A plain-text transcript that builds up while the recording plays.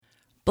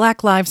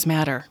Black Lives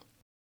Matter.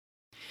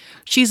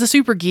 She's a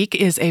Super Geek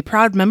is a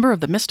proud member of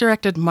the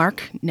Misdirected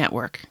Mark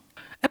Network.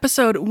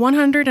 Episode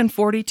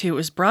 142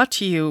 is brought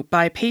to you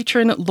by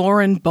patron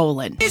Lauren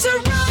Bolin. She's a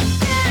rock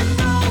and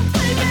roll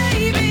play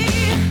baby,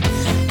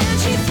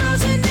 and she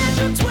throws a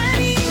natural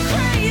 20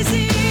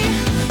 crazy.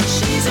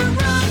 She's a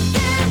rock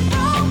and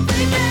roll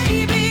play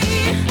baby,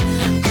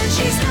 and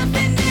she's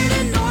nothing near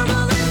to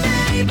normal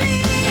and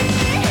maybe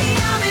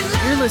I'm in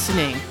love. You're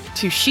listening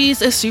to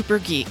She's a Super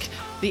Geek,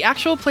 the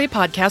actual play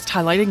podcast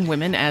highlighting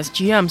women as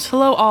GMs.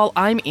 Hello all,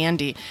 I'm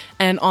Andy,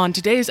 and on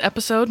today's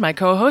episode, my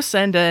co-host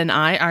Senda and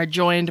I are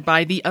joined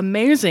by the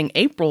amazing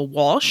April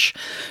Walsh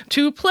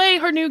to play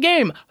her new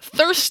game,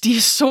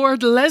 Thirsty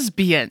Sword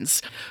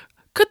Lesbians.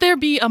 Could there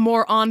be a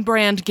more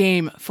on-brand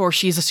game for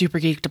She's a Super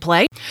Geek to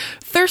play?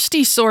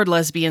 Thirsty Sword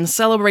Lesbians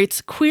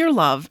celebrates queer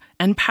love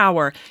and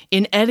power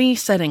in any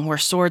setting where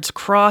swords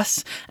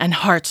cross and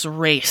hearts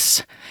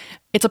race.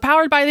 It's a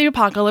Powered by the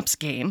Apocalypse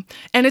game,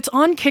 and it's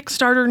on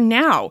Kickstarter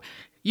now.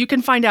 You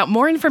can find out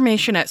more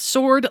information at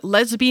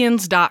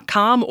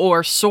swordlesbians.com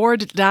or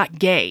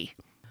sword.gay.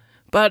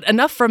 But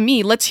enough from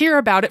me, let's hear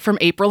about it from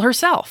April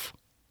herself.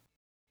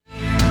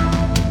 Hi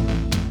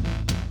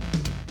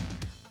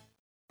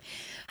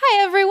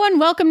everyone,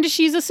 welcome to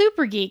She's a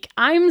Super Geek.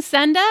 I'm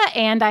Senda,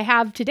 and I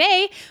have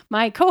today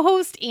my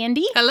co-host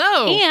Andy.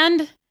 Hello!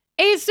 And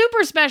a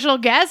super special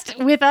guest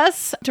with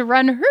us to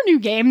run her new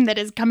game that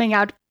is coming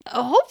out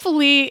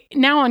hopefully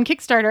now on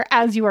Kickstarter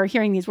as you are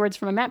hearing these words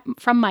from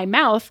my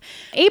mouth,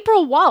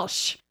 April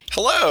Walsh.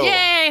 Hello!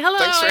 Yay! Hello,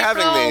 Thanks for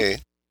April. having me.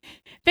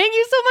 Thank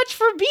you so much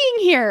for being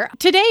here.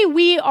 Today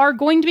we are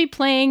going to be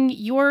playing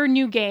your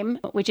new game,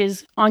 which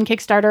is on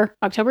Kickstarter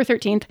October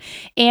 13th,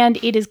 and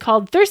it is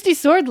called Thirsty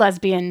Sword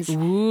Lesbians,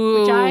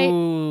 which I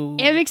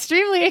am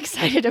extremely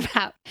excited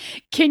about.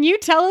 Can you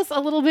tell us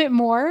a little bit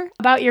more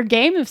about your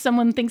game if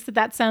someone thinks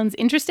that sounds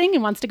interesting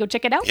and wants to go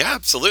check it out? Yeah,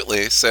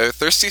 absolutely. So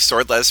Thirsty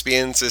Sword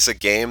Lesbians is a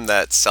game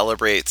that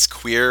celebrates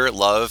queer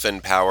love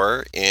and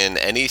power in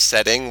any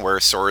setting where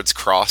swords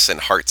cross and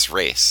hearts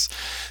race.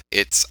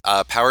 It's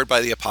Powered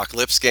by the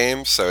Apocalypse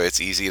game, so it's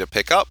easy to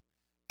pick up,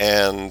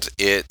 and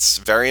it's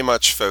very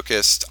much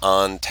focused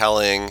on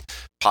telling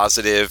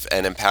positive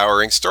and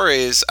empowering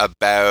stories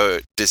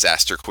about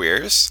disaster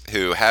queers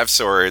who have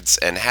swords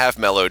and have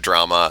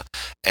melodrama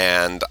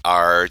and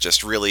are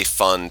just really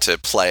fun to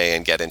play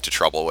and get into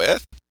trouble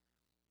with.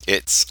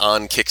 It's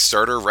on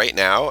Kickstarter right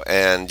now,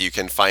 and you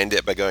can find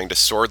it by going to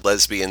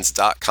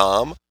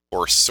swordlesbians.com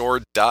or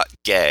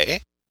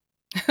sword.gay.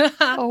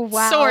 Oh,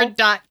 wow.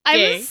 Sword.gay.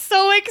 I'm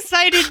so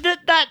excited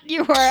that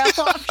URL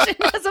option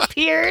has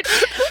appeared.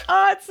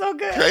 Oh, it's so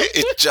good. Right?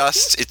 It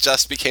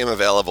just became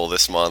available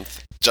this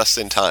month, just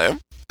in time.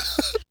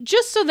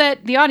 Just so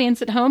that the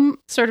audience at home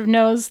sort of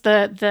knows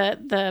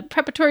the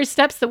preparatory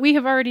steps that we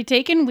have already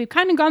taken, we've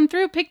kind of gone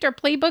through, picked our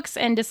playbooks,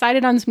 and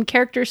decided on some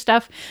character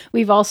stuff.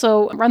 We've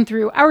also run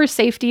through our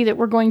safety that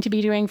we're going to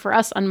be doing for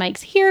us on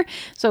mics here,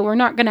 so we're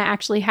not going to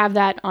actually have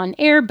that on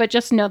air, but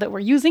just know that we're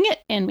using it,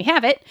 and we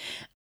have it.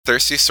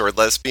 Thirsty Sword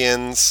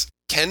Lesbians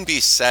can be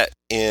set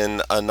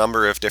in a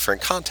number of different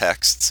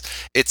contexts.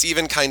 It's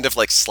even kind of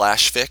like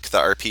Slashfic, the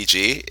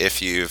RPG, if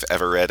you've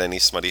ever read any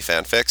smutty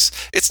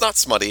fanfics. It's not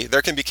smutty,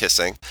 there can be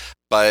kissing,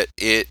 but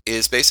it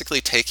is basically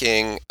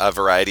taking a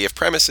variety of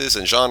premises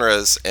and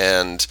genres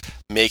and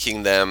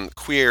making them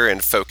queer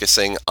and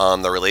focusing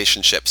on the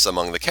relationships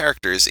among the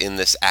characters in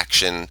this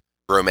action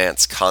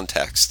romance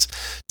context.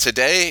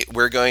 Today,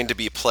 we're going to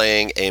be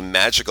playing a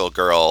magical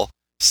girl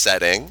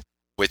setting,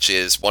 which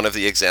is one of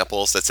the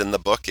examples that's in the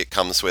book. It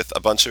comes with a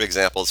bunch of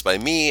examples by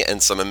me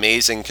and some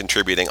amazing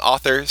contributing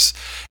authors.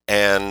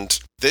 And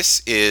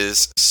this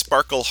is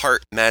Sparkle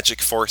Heart Magic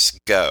Force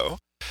Go.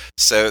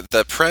 So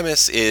the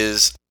premise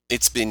is,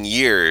 it's been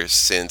years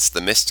since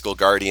the mystical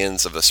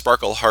guardians of the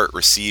Sparkle Heart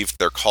received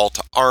their call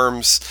to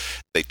arms.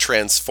 They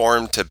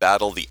transformed to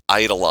battle the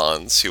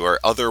Eidolons, who are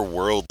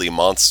otherworldly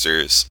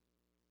monsters.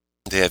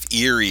 They have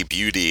eerie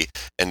beauty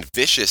and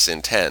vicious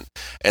intent,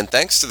 and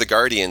thanks to the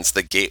Guardians,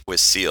 the gate was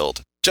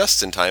sealed,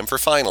 just in time for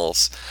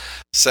finals.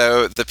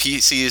 So the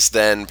PCs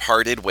then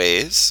parted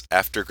ways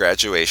after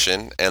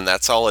graduation, and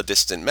that's all a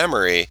distant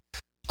memory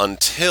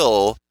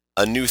until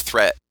a new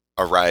threat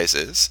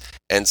arises.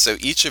 And so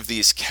each of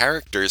these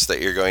characters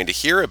that you're going to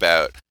hear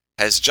about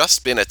has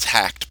just been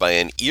attacked by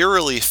an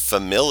eerily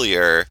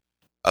familiar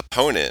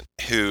opponent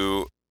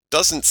who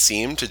doesn't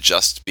seem to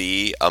just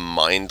be a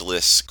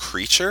mindless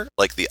creature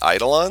like the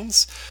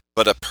Eidolons,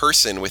 but a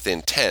person with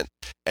intent.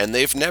 And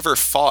they've never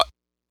fought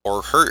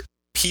or hurt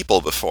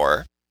people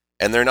before,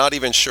 and they're not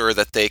even sure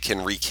that they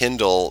can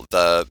rekindle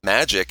the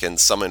magic and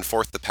summon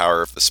forth the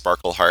power of the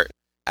Sparkle Heart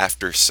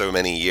after so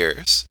many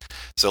years.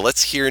 So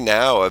let's hear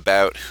now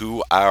about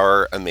who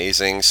our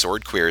amazing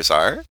sword queers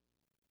are.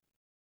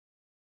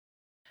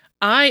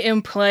 I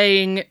am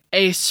playing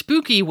a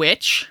spooky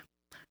witch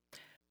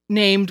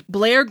named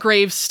Blair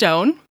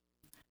Gravestone.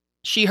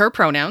 She, her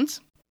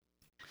pronouns.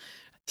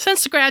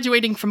 Since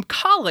graduating from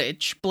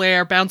college,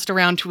 Blair bounced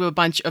around to a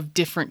bunch of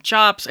different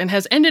jobs and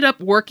has ended up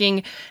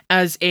working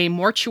as a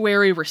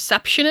mortuary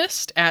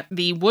receptionist at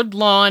the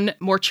Woodlawn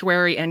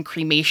Mortuary and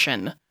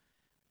Cremation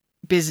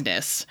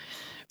business.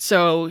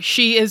 So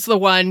she is the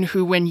one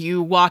who, when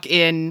you walk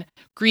in,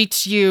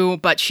 greets you,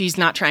 but she's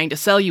not trying to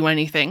sell you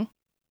anything.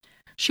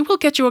 She will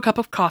get you a cup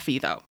of coffee,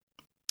 though.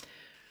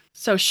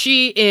 So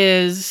she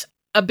is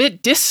a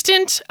bit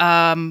distant.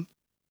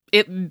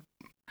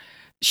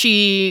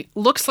 She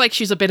looks like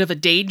she's a bit of a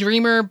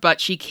daydreamer,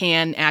 but she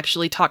can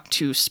actually talk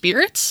to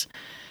spirits.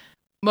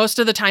 Most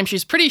of the time,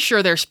 she's pretty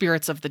sure they're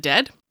spirits of the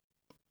dead.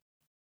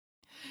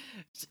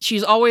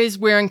 She's always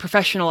wearing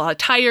professional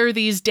attire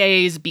these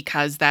days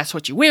because that's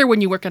what you wear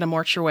when you work at a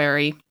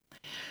mortuary.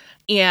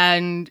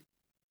 And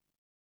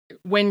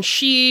when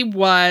she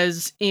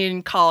was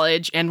in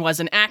college and was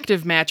an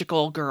active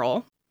magical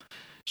girl,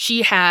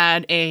 she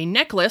had a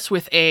necklace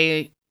with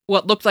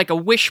what looked like a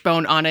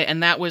wishbone on it,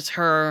 and that was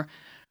her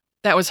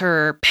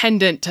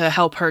pendant to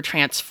help her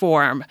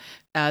transform.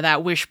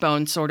 That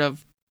wishbone sort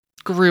of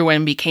grew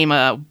and became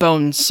a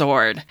bone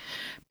sword.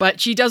 But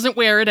she doesn't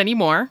wear it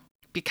anymore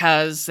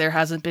because there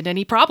hasn't been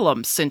any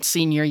problems since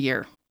senior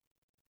year.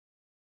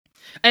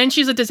 And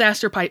she's a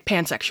disaster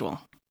pansexual.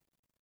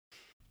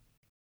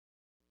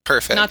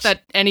 Perfect. Not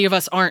that any of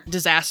us aren't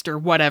disaster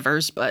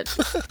whatevers, but...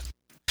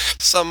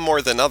 Some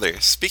more than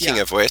others. Speaking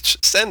of which,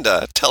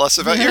 Senda, tell us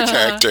about your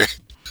character.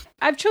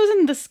 I've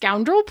chosen the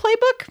Scoundrel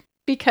playbook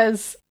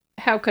because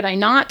how could I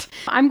not?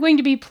 I'm going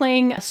to be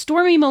playing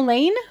Stormy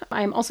Mullane.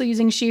 I'm also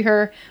using she,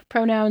 her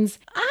pronouns.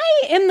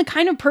 I am the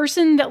kind of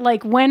person that,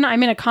 like, when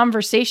I'm in a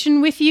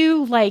conversation with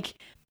you, like,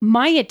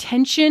 my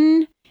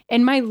attention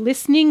and my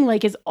listening,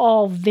 like, is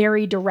all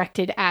very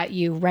directed at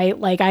you, right?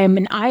 Like, I am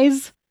an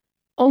eyes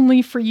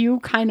only for you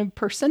kind of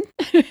person.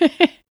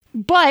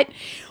 But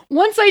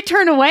once I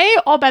turn away,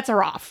 all bets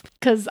are off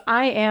because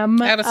I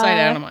am out of sight,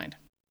 out of mind.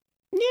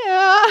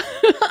 Yeah,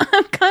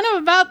 I'm kind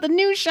of about the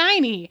new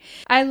shiny.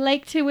 I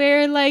like to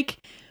wear like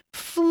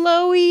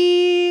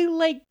flowy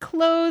like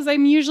clothes.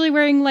 I'm usually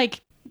wearing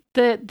like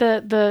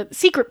the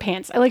secret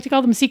pants. I like to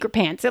call them secret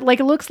pants. It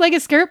looks like a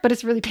skirt, but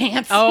it's really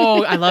pants.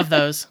 Oh, I love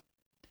those.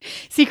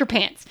 Secret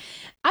pants.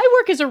 I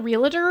work as a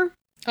realtor.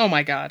 Oh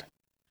my god.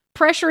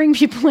 Pressuring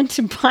people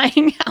into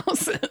buying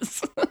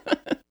houses.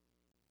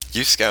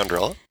 You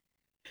scoundrel.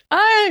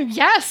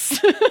 Yes.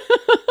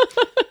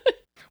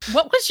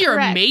 What was your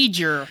Correct.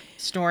 major,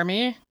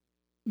 Stormy?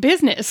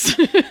 Business.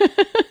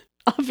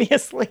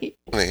 Obviously.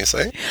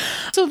 Amazing.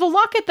 So the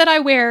locket that I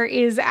wear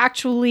is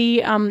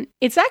actually,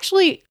 it's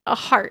actually a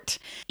heart.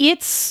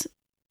 It's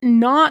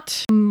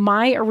not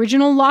my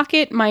original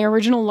locket. My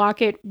original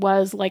locket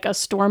was like a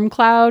storm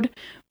cloud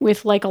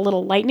with like a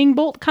little lightning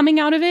bolt coming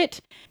out of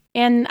it.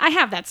 And I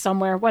have that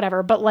somewhere,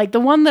 whatever. But like the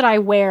one that I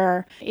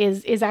wear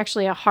is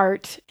actually a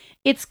heart.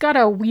 It's got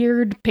a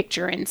weird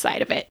picture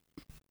inside of it.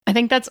 I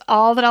think that's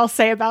all that I'll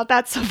say about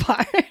that so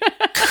far.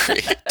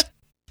 Great.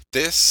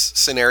 This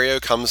scenario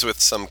comes with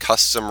some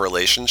custom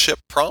relationship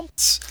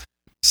prompts.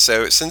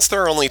 So since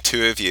there are only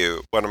two of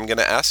you, what I'm going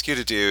to ask you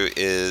to do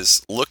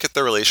is look at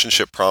the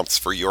relationship prompts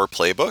for your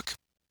playbook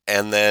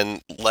and then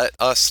let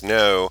us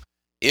know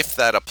if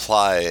that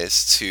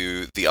applies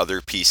to the other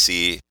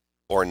PC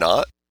or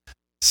not.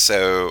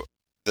 So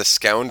the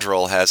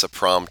scoundrel has a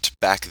prompt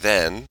back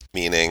then,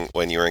 meaning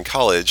when you were in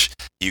college,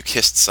 you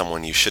kissed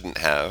someone you shouldn't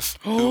have,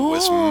 who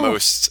was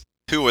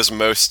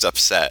most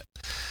upset.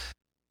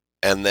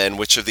 And then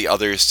which of the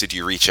others did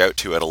you reach out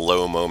to at a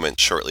low moment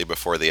shortly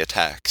before the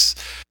attacks?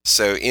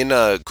 So in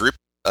a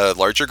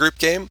larger group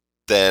game,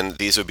 then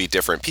these would be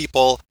different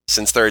people.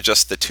 Since there are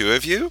just the two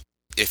of you,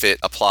 if it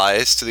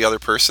applies to the other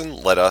person,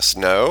 let us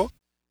know.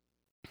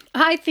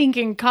 I think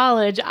in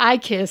college I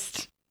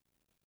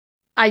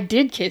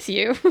did kiss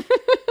you.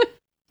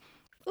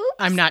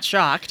 I'm not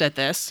shocked at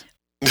this.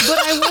 But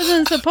I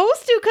wasn't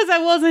supposed to because I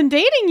wasn't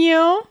dating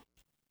you.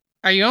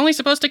 Are you only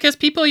supposed to kiss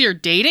people you're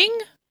dating?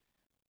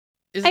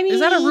 Is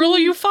that a mean- rule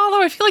you follow?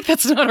 I feel like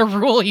that's not a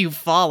rule you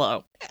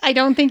follow. I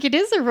don't think it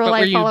is a rule But were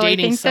I you follow. I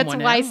dating think that's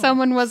someone why else?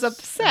 someone was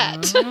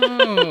upset.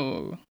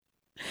 Oh.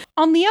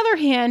 On the other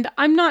hand,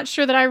 I'm not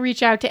sure that I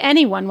reach out to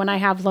anyone when I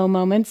have low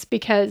moments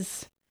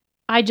because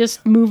I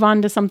just move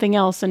on to something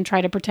else and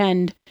try to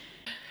pretend.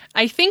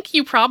 I think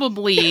you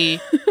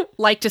probably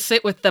like to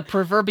sit with the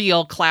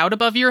proverbial cloud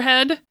above your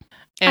head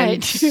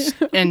and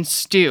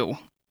stew.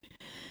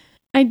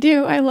 I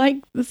do. I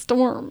like the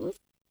storms.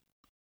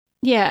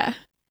 Yeah.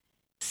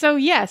 So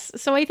yes.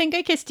 So I think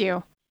I kissed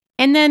you.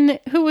 And then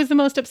who was the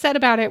most upset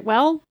about it?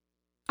 Well,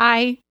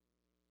 I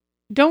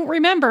don't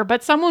remember,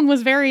 but someone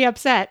was very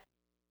upset.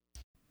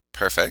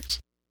 Perfect.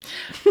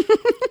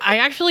 I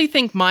actually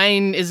think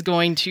mine is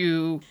going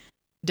to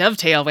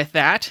dovetail with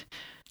that.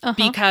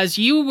 Because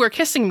you were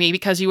kissing me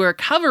because you were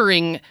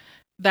covering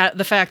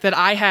the fact that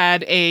I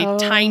had a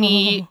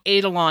tiny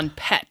Eidolon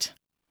pet.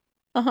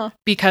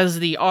 Because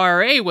the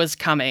RA was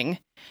coming.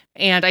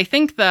 And I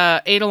think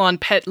the Eidolon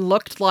pet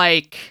looked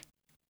like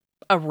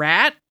a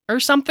rat or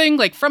something,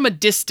 like from a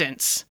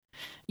distance.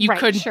 you Right,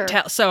 couldn't sure.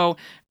 tell. So,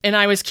 and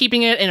I was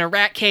keeping it in a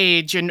rat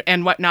cage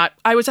and whatnot.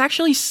 I was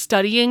actually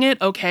studying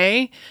it.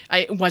 Okay,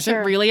 it wasn't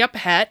Sure. really a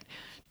pet.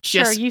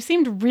 Just you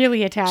seemed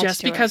really attached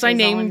just to it. because I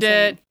is all I'm named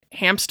saying. it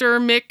Hamster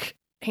Mick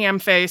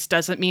Hamface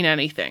doesn't mean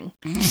anything.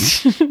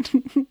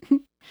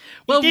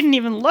 Well, It didn't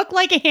even look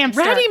like a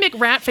hamster. Ratty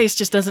McRatface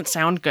just doesn't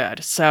sound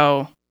good.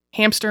 So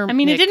Hamster. I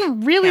mean, it Mick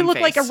didn't really look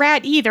like a Hamface.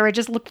 rat either. It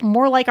just looked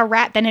more like a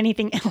rat than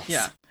anything else.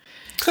 Yeah.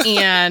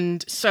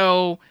 And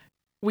so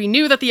we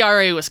knew that the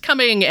RA was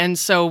coming, and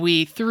so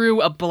we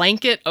threw a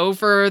blanket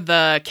over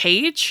the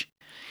cage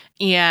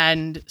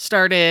and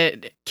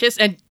started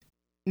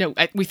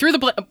we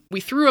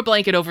threw a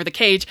blanket over the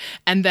cage,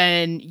 and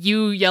then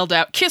you yelled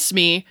out, "Kiss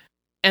me,"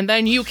 and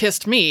then you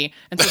kissed me,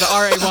 and so the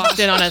RA walked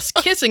in on us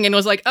kissing and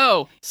was like,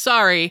 "Oh,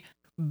 sorry,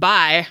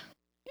 bye,"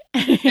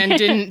 and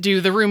didn't do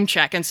the room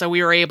check, and so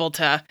we were able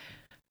to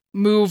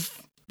move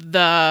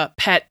the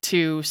pet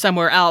to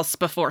somewhere else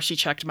before she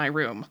checked my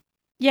room.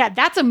 Yeah,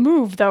 that's a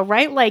move though,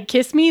 right? Like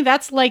kiss me,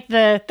 that's like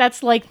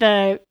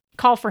the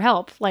call for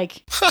help,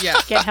 like Yeah.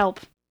 get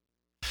help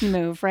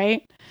move,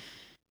 right?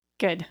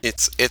 Good.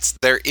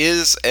 There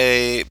is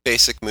a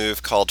basic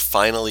move called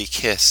finally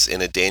kiss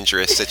in a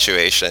dangerous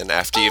situation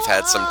after you've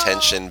had some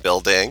tension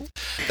building.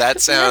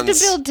 That You have to sounds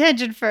build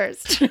tension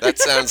first. that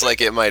sounds like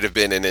it might have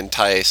been an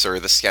entice or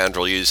the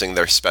scoundrel using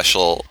their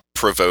special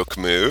provoke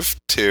move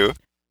to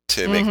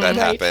make that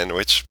Right. happen,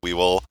 which we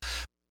will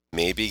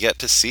maybe get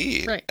to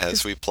see Right,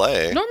 as we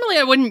play. Normally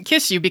I wouldn't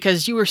kiss you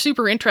because you were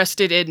super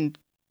interested in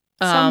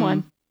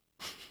someone.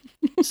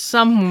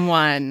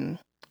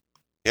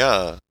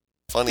 Yeah.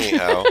 Funny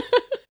how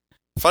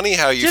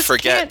you Just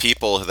forget can't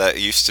people that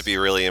used to be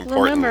really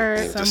important.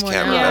 remember You just someone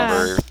can't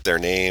else. remember their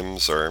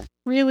names or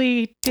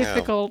Really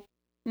difficult.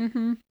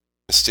 Mm-hmm.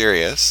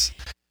 mysterious.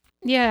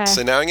 Yeah.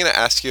 So now I'm going to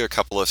ask you a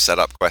couple of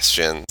setup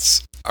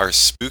questions. Our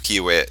spooky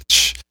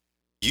witch,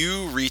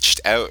 you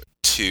reached out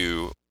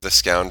to the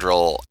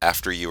scoundrel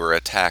after you were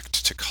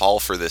attacked to call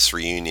for this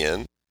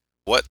reunion.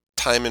 What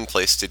time and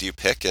place did you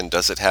pick, and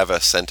does it have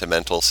a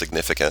sentimental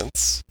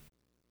significance?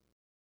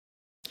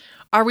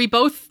 Are we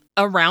both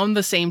around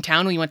the same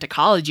town we went to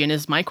college in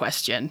is my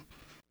question.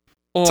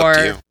 It's up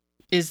to you. Or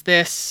is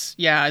this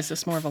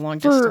more of a long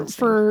distance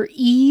thing? For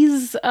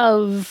ease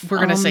of We're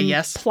gonna say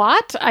yes.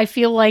 plot, I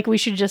feel like we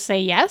should just say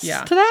yes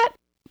Yeah. to that.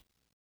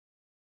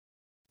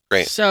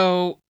 Great.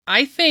 So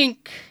I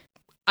think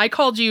I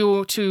called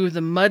you to the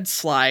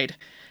mudslide,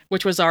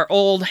 which was our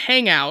old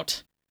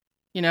hangout.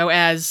 You know,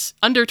 as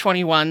under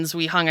 21s,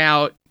 we hung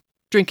out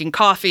drinking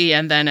coffee,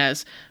 and then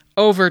as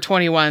over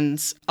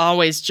 21s,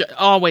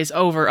 always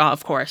over,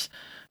 of course,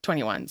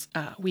 21s,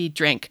 we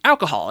drank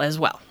alcohol as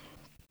well.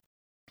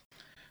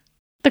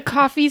 The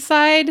coffee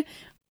side,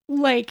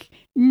 like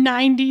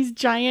 90s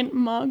giant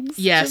mugs.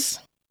 Yes.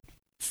 Just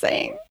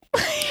saying.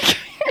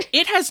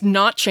 It has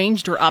not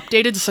changed or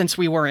updated since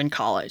we were in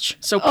college.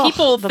 So Oh,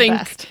 people the think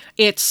best.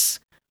 it's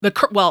the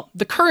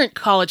current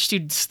college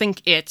students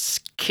think it's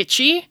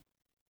kitschy,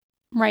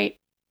 Right.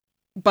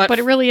 but But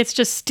it's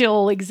just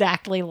still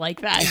exactly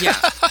like that.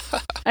 yeah.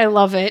 I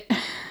love it.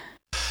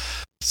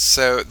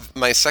 So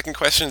my second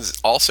question is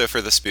also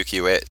for the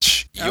spooky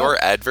witch. Oh.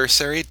 Your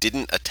adversary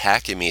didn't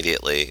attack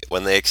immediately.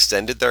 When they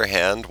extended their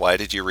hand, why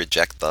did you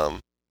reject them?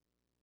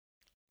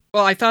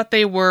 Well, I thought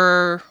they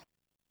were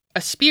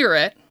a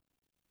spirit.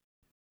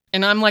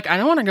 And I'm like, I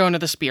don't want to go into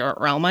the spirit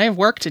realm. I have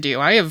work to do.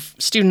 I have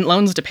student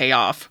loans to pay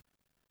off.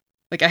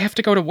 Like, I have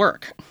to go to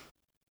work.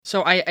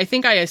 So I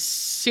think I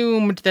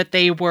assumed that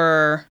they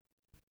were,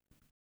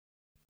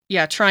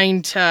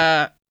 trying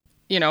to,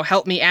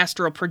 help me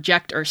astral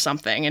project or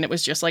something. And it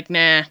was just like,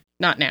 nah,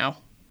 not now.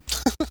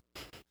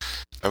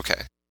 Okay,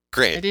 I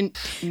great. didn't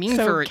mean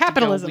So for it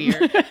capitalism to go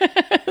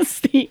weird. is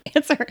the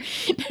answer.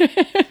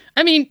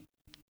 I mean,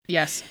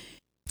 yes.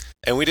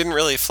 And we didn't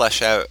really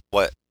flesh out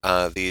what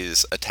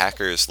these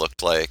attackers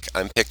looked like.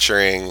 I'm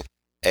picturing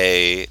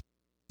not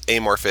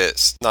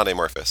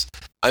amorphous.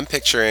 I'm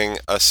picturing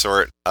a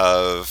sort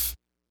of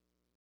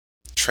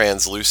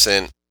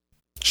translucent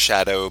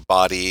shadow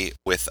body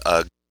with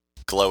a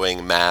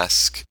glowing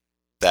mask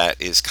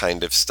that is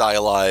kind of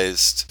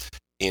stylized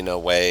in a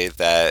way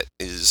that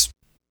is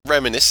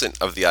reminiscent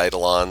of the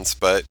Eidolons,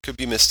 but could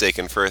be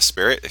mistaken for a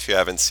spirit if you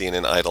haven't seen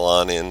an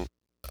Eidolon in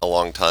a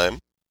long time.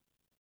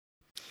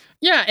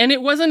 Yeah, and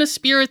it wasn't a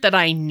spirit that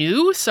I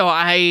knew, so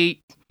I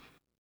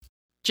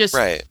just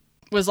Right.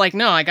 was like,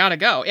 no, I gotta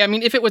go. I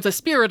mean, if it was a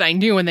spirit I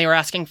knew and they were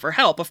asking for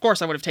help, of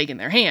course I would have taken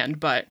their hand,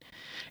 but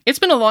it's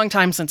been a long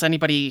time since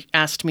anybody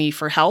asked me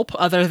for help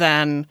other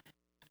than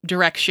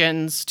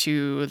directions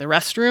to the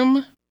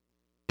restroom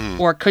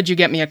or could you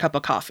get me a cup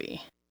of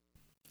coffee?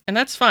 And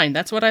that's fine.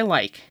 That's what I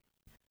like.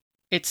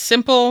 It's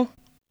simple.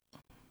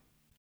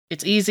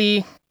 It's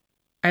easy.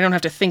 I don't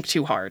have to think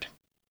too hard.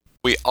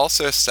 We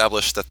also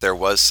established that there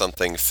was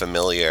something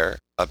familiar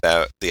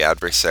about the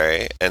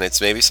adversary, and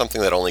it's maybe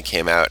something that only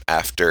came out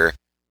after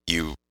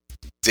you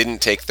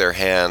didn't take their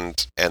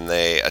hand and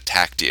they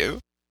attacked you,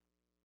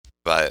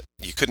 but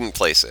you couldn't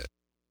place it.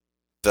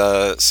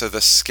 So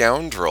the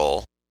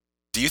scoundrel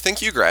Do you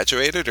think you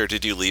graduated, or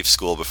did you leave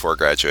school before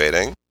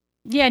graduating?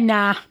 Yeah,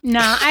 nah.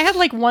 I had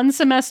like one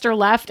semester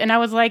left, and I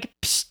was like,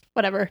 psh,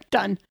 whatever,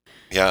 done.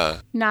 Yeah.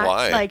 Not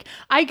Why? like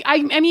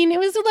I mean, it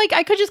was like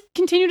I could just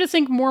continue to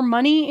sink more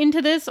money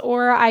into this,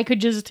 or I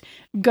could just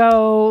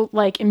go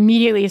like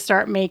immediately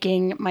start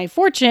making my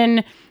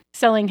fortune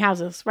selling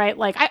houses, right?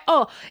 Like I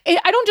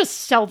don't just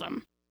sell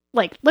them.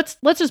 Like let's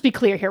just be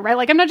clear here, right?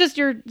 Like I'm not just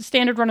your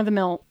standard run of the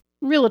mill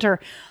realtor.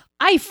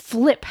 I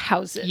flip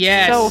houses.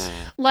 Yes. So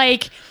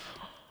like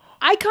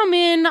I come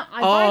in,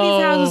 I buy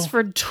these houses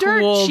for dirt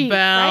tool cheap,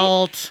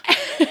 belt.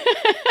 right?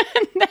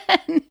 And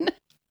then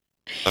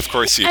Of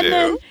course you do.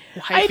 then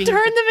I Wiping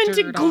turn the them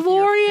into dirt off your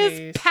glorious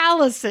face.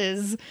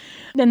 palaces.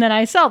 And then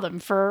I sell them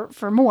for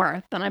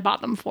more than I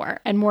bought them for,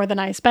 and more than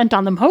I spent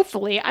on them,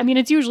 hopefully. I mean,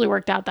 it's usually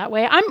worked out that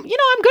way. I'm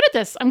good at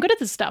this. I'm good at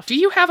this stuff. Do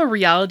you have a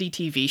reality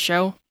TV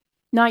show?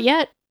 Not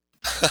yet.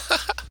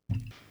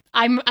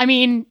 I'm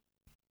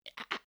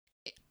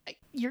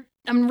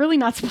really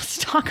not supposed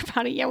to talk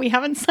about it yet. We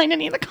haven't signed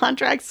any of the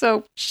contracts,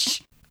 so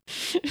shh.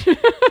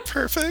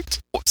 Perfect.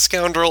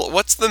 Scoundrel,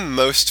 what's the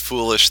most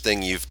foolish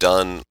thing you've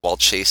done while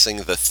chasing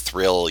the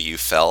thrill you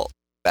felt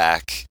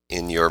back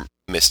in your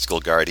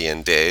mystical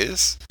guardian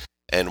days?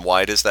 And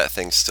why does that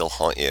thing still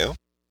haunt you?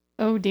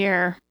 Oh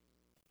dear.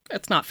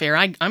 That's not fair.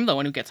 I'm the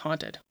one who gets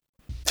haunted.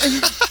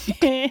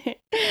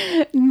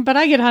 But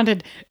I get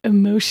haunted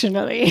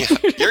emotionally.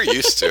 You're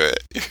used to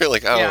it. You're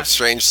like, oh, Yeah.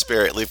 strange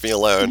spirit, leave me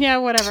alone. Yeah,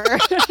 whatever.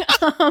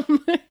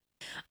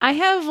 I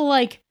have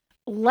like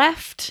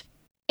left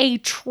a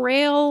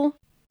trail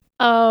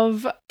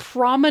of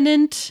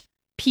prominent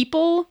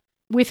people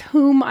with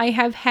whom I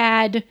have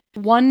had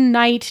 1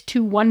 night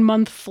to 1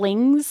 month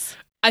flings.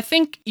 I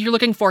think you're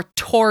looking for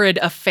torrid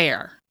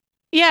affair.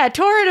 Yeah,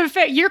 torrid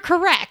affair. You're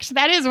correct.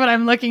 That is what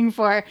I'm looking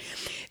for.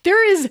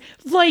 There is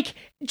like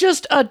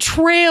just a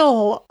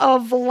trail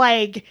of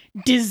like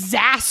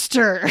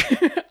disaster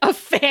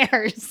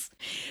affairs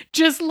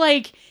just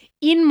like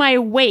in my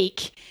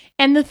wake.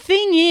 And the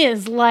thing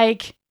is,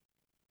 like,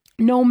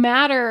 no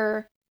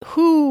matter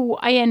who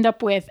I end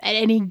up with at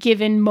any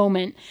given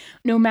moment,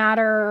 no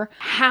matter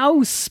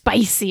how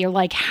spicy or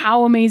like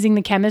how amazing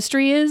the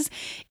chemistry is,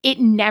 it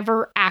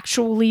never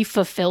actually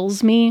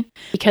fulfills me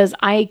because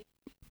I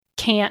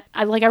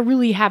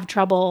really have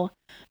trouble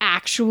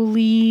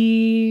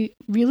actually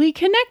really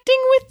connecting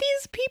with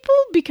these people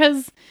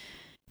because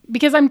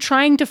I'm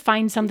trying to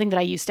find something that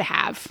I used to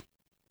have.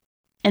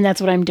 And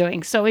that's what I'm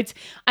doing. So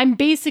I'm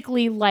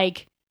basically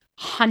like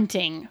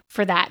hunting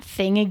for that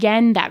thing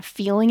again, that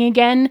feeling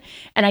again,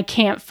 and I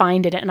can't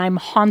find it. And I'm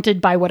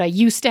haunted by what I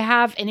used to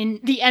have. And in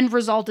the end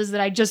result is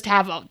that I just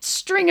have a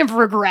string of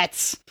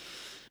regrets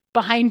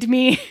behind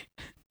me.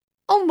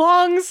 A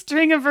long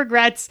string of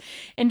regrets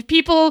and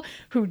people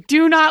who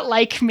do not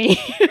like me.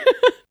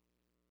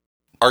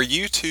 Are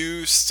you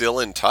two still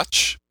in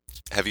touch?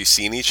 Have you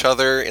seen each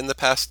other in the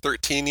past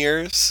 13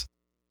 years?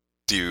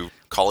 Do you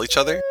call each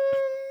other?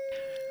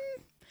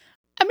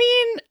 I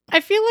mean,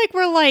 I feel like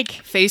we're like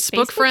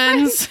Facebook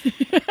friends.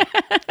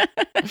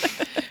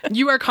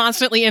 You are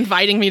constantly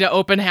inviting me to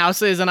open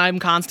houses, and I'm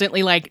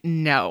constantly like,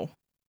 no.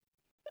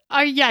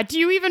 Yeah, do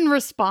you even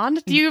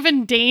respond? Do you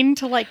even deign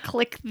to like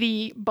click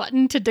the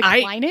button to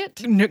decline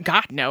it? No,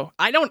 God, no.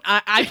 I don't.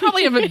 I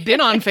probably haven't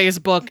been on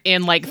Facebook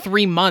in like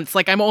 3 months.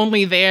 Like, I'm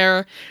only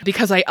there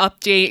because I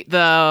update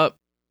the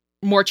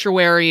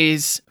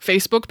mortuary's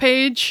Facebook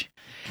page.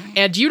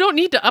 And you don't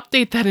need to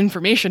update that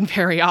information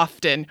very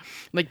often.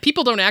 Like,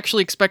 people don't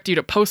actually expect you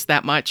to post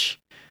that much.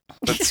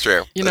 That's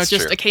true. You know, That's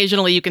just true.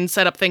 occasionally you can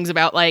set up things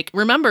about like,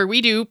 remember,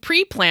 we do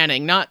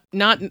pre-planning, not,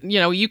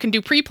 you can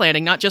do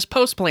pre-planning, not just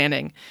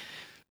post-planning.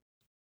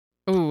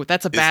 Ooh,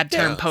 that's a bad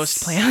term, yeah.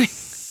 post-planning.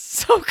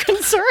 So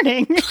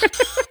concerning.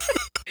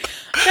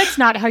 That's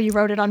not how you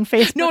wrote it on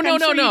Facebook. No. I'm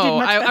sure you did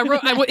much I better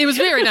wrote, than that. it was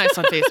very nice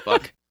on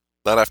Facebook.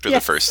 Not after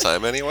Yes. the first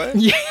time, anyway.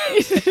 Yeah.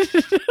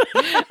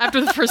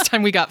 After the first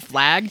time we got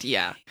flagged,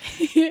 yeah.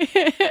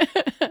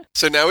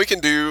 So now we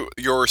can do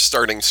your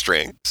starting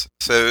strings.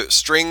 So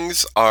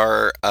strings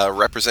are a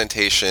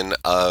representation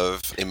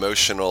of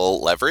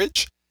emotional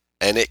leverage,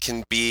 and it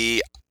can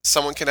be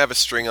someone can have a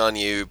string on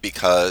you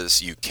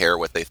because you care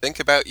what they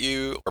think about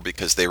you, or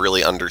because they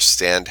really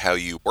understand how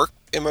you work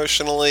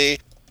emotionally,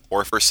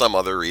 or for some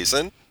other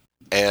reason.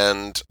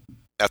 And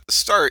at the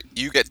start,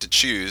 you get to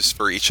choose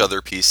for each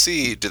other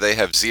PC, do they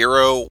have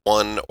 0,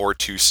 1, or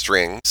 2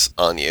 strings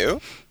on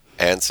you?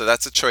 And so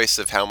that's a choice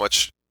of how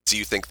much do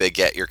you think they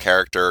get your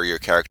character, or your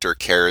character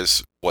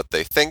cares what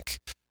they think.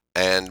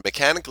 And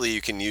mechanically,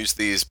 you can use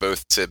these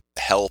both to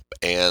help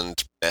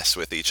and mess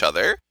with each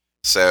other.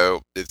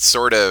 So it's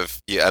sort of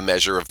a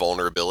measure of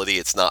vulnerability.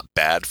 It's not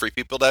bad for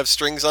people to have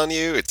strings on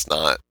you. It's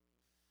not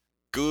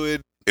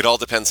good. It all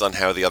depends on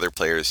how the other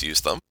players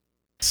use them.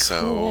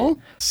 So,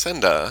 Cool.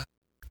 Senda,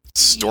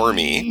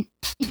 Stormy,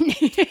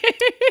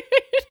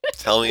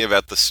 tell me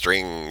about the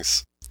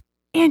strings.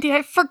 Andy,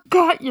 I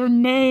forgot your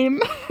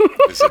name.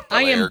 Is it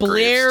I am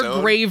Blair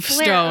Gravestone?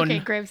 Gravestone, Blair. Okay,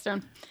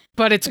 Gravestone.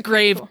 but it's Okay,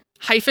 grave. cool.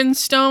 hyphen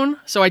stone,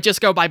 so I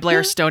just go by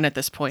Blair Stone at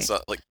this point. It's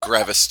not like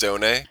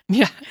Gravistone.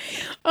 Yeah,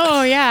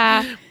 Oh,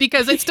 yeah.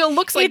 because it still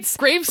looks like It's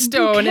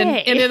gravestone, and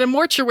bouquet. in a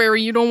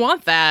mortuary, you don't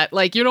want that.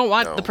 Like, you don't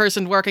want No. the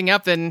person working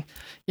up and,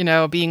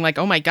 being like,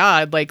 oh my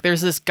god, like, there's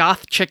this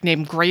goth chick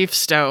named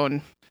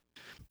Gravestone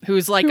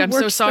who's like, Who I'm so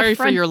works the sorry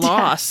for front your desk.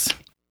 loss.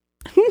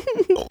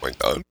 Oh my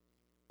god.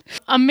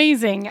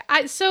 Amazing.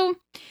 So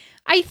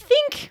I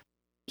think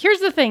here's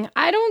the thing.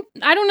 I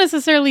don't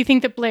necessarily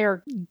think that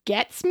Blair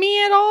gets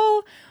me at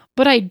all,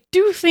 but I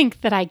do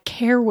think that I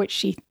care what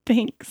she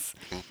thinks.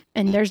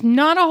 And there's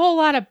not a whole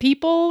lot of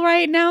people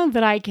right now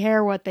that I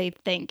care what they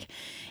think.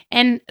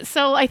 And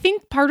so I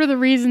think part of the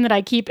reason that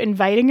I keep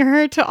inviting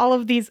her to all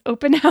of these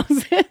open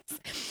houses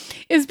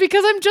is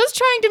because I'm just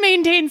trying to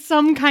maintain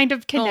some kind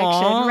of connection,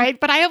 Aw. right?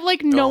 But I have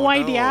like no Oh,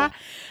 idea no.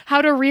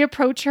 how to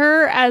reapproach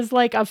her as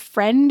like a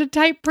friend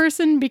type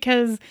person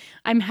because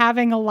I'm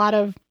having a lot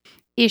of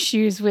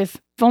issues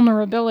with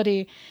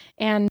vulnerability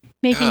and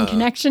making Yeah.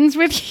 connections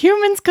with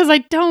humans because I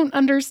don't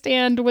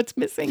understand what's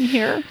missing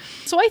here.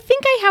 So I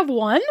think I have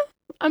one.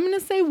 I'm going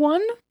to say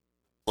one.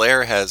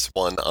 Blair has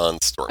one on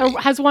story. Or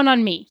has one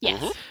on me.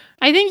 Yes. Mhm.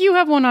 I think you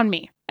have one on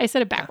me. I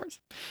said it backwards.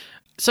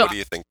 So What do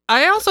you think?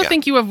 I also Yeah.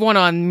 think you have one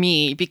on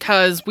me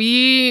because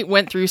we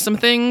went through some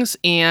things,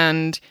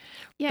 and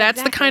Yeah,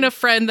 that's the kind of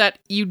friend that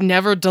you'd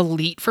never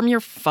delete from your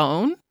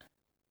phone.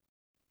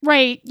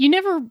 Right. You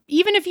never,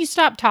 even if you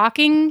stop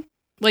talking.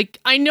 Like,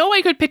 I know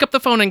I could pick up the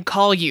phone and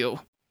call you,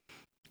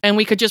 and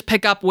we could just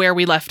pick up where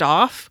we left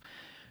off,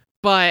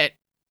 but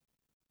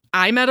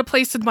I'm at a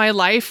place in my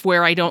life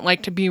where I don't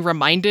like to be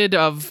reminded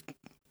of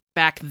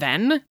back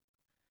then,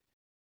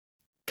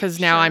 because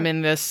now Sure. I'm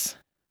in this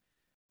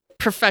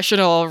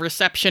professional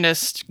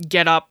receptionist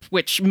get up,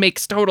 which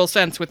makes total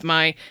sense with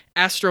my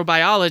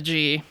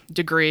astrobiology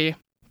degree.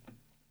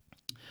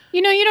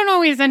 You know, you don't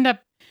always end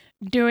up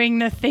doing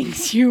the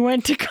things you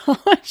went to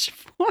college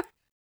for.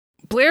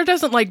 Blair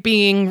doesn't like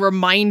being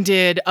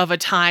reminded of a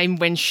time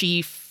when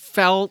she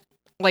felt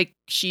like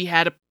she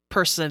had a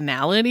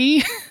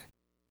personality.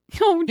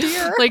 Oh,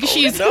 dear. Like,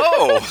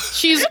 No.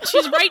 she's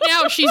right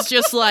now, she's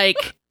just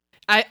like,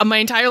 my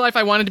entire life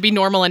I wanted to be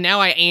normal, and now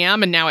I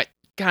am, and now it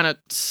kind of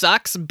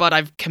sucks, but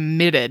I've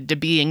committed to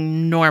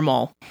being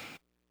normal.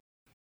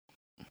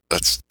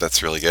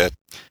 That's really good.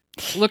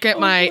 Look at Oh,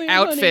 my boy,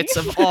 outfits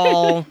honey. of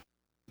all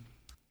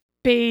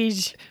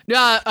Beige.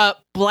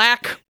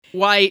 black,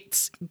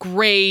 whites,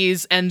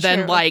 grays, and then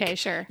Sure, like okay,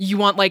 sure. you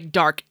want like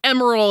dark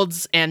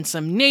emeralds and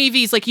some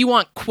navies. Like, you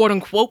want quote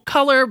unquote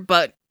color,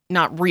 but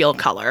not real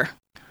color.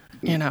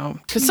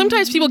 Because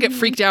sometimes people get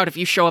freaked out if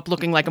you show up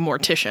looking like a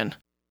mortician.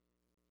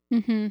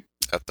 Mm-hmm.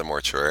 At the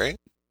mortuary.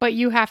 But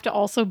you have to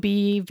also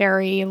be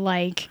very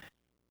like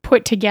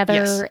put together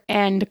Yes.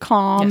 and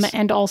calm Yes.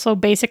 and also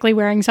basically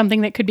wearing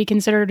something that could be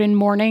considered in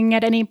mourning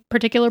at any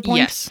particular point.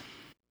 Yes.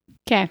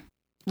 Okay.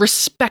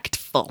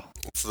 Respectful.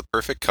 It's the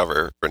perfect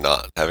cover for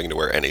not having to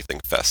wear anything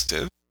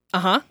festive.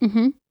 Uh-huh.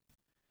 Mm-hmm.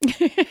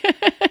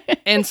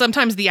 And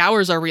sometimes the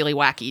hours are really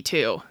wacky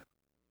too.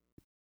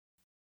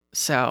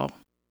 So,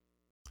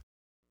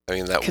 I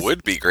mean, that 'Cause-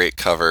 would be great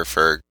cover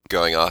for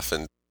going off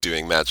and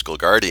doing magical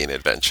guardian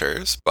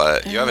adventures,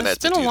 but you haven't had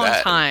it's to been a do long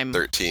that time. in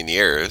 13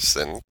 years,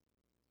 and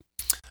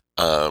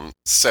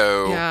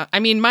so yeah. I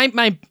mean,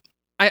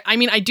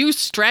 I do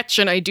stretch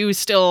and I do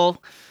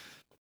still,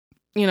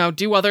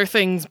 do other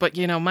things, but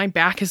my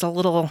back is a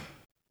little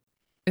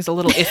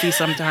iffy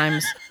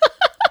sometimes.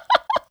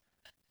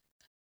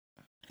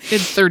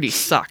 Mid-30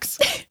 sucks.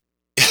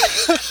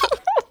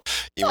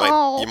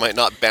 Oh. you might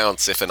not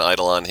bounce if an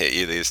Eidolon hit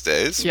you these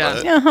days.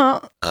 Yeah.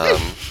 Uh-huh.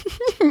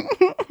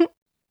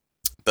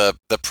 But,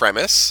 the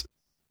premise,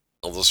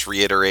 I'll just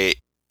reiterate,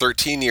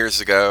 13 years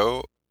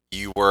ago,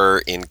 you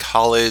were in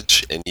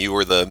college and you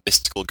were the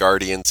mystical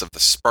guardians of the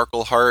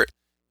Sparkle Heart.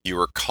 You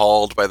were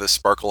called by the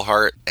Sparkle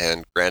Heart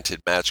and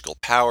granted magical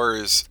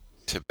powers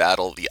to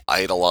battle the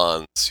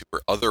Eidolons, who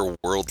were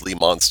otherworldly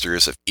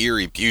monsters of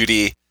eerie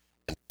beauty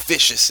and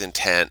vicious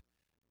intent,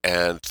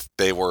 and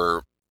they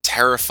were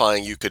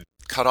terrifying. You could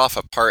cut off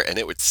a part and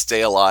it would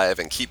stay alive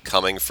and keep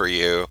coming for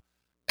you.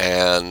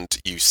 And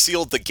you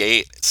sealed the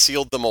gate,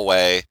 sealed them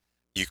away.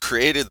 You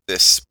created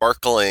this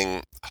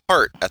sparkling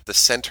heart at the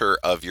center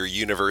of your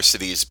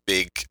university's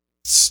big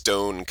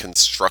stone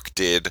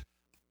constructed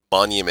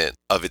monument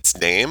of its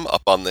name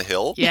up on the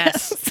hill.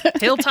 Yes.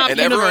 Hilltop And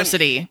everyone-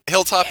 University.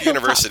 Hilltop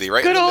University,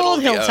 right Good in the middle old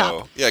of the Hilltop.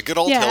 O. Yeah, good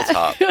old Yeah.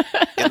 Hilltop.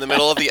 In the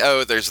middle of the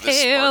O, there's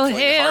this Hail, sparkling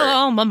hail, heart.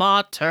 alma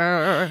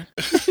mater.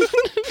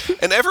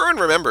 And everyone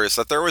remembers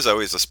that there was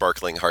always a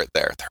sparkling heart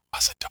there. There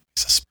wasn't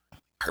always a sparkling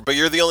heart. But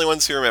you're the only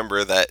ones who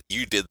remember that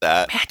you did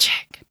that.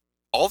 Magic.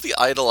 All the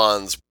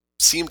Eidolons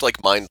seemed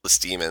like mindless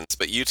demons,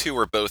 but you two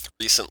were both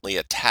recently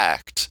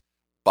attacked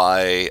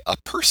by a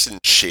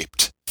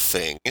person-shaped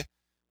thing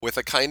with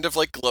a kind of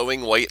like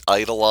glowing white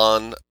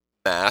Eidolon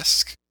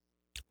mask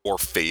or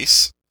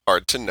face,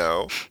 hard to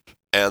know,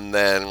 and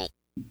then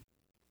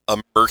a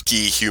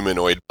murky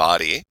humanoid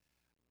body.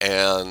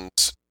 And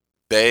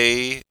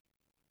they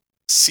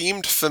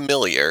seemed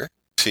familiar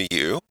to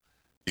you.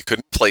 You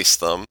couldn't place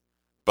them,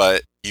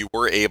 but you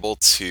were able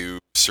to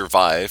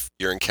survive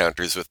your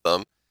encounters with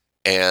them,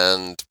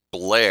 and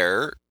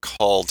Blair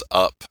called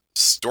up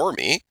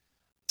Stormy,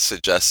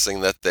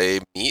 suggesting that they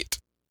meet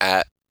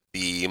at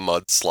the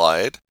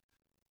Mudslide,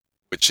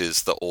 which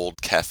is the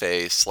old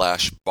cafe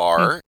 /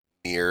 bar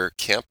near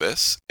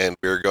campus, and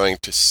we're going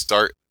to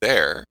start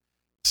there.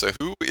 So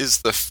who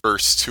is the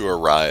first to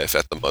arrive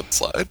at the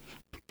Mudslide?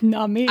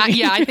 Not me.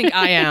 I think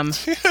I am.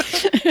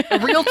 A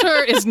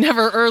realtor is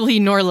never early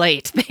nor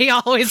late. They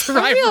always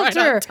arrive right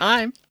realtor. on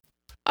time.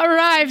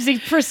 Arrives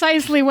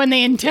precisely when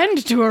they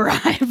intend to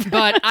arrive.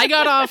 But I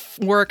got off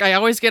work. I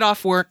always get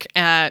off work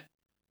at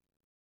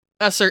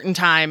a certain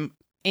time.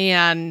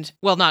 And,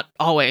 well, not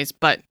always,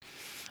 but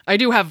I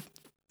do have,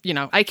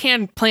 I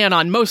can plan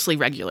on mostly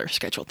regular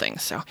scheduled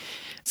things. So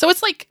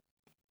it's like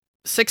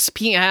 6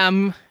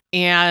 p.m.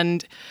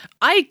 And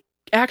I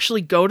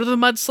actually go to the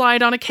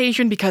Mudslide on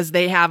occasion because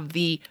they have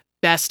the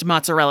best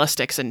mozzarella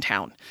sticks in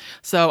town.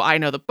 So I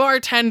know the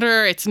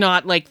bartender. It's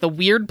not like the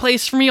weird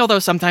place for me, although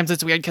sometimes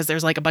it's weird because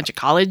there's like a bunch of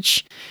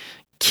college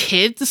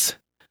kids.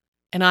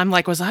 And I'm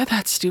like, was I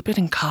that stupid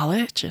in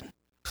college? And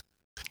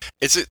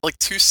Is it like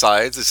two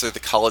sides? Is it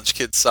the college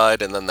kid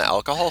side and then the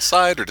alcohol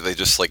side, or do they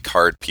just like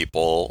card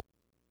people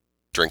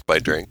drink by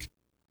drink?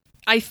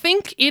 I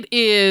think it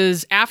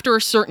is after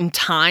a certain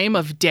time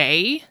of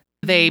day,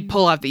 they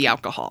pull out the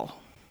alcohol.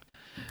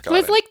 Got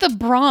It's it. like the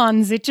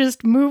bronze. It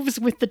just moves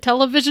with the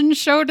television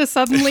show to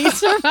suddenly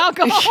serve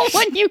alcohol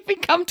when you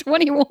become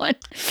 21.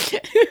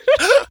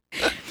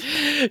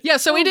 Yeah,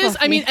 so it is.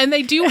 I mean, and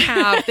they do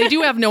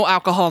have no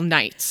alcohol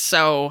nights.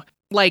 So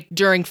like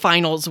during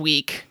finals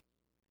week,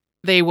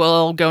 they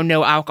will go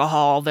no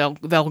alcohol.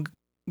 They'll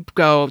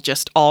go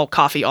just all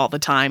coffee all the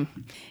time.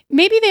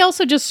 Maybe they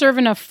also just serve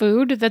enough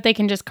food that they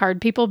can just card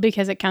people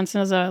because it counts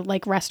as a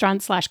like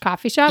restaurant /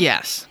 coffee shop.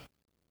 Yes.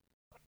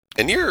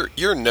 And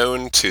you're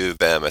known to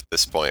them at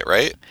this point,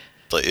 right?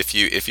 Like if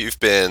you've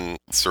been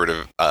sort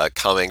of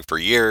coming for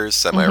years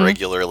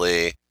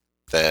semi-regularly,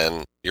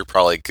 then you're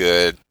probably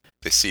good.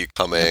 They see you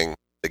coming.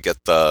 They get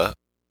the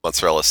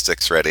mozzarella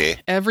sticks ready.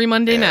 Every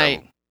Monday And-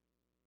 night,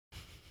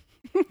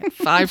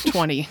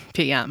 5:20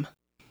 p.m.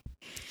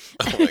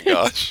 Oh my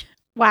gosh.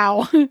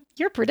 Wow.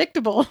 You're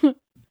predictable.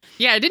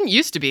 Yeah, it didn't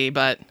used to be,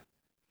 but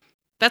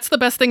that's the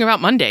best thing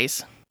about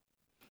Mondays.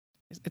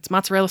 It's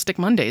mozzarella stick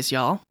Mondays,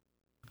 y'all.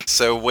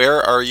 So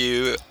where are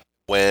you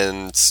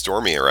when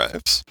Stormy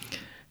arrives?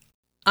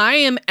 I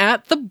am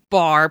at the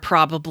bar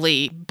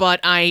probably, but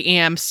I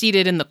am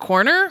seated in the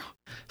corner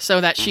so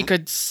that she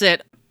could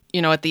sit,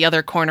 at the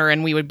other corner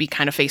and we would be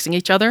kind of facing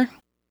each other.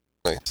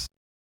 Nice.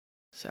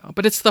 So,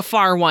 but it's the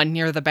far one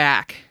near the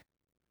back.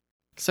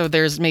 So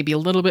there's maybe a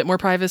little bit more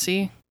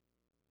privacy.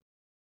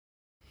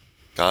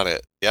 Got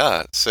it.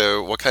 Yeah.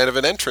 So what kind of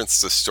an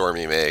entrance does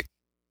Stormy make?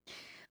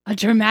 A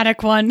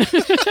dramatic one.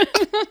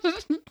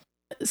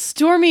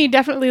 Stormy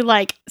definitely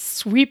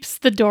sweeps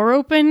the door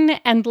open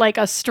and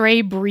a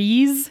stray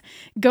breeze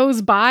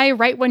goes by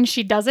right when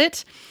she does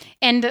it.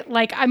 And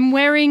I'm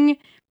wearing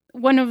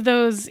one of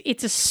those,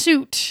 it's a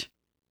suit,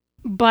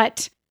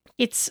 but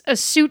it's a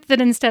suit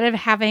that instead of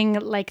having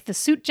the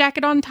suit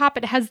jacket on top,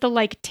 it has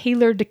the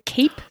tailored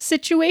cape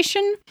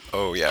situation.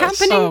 Oh yes.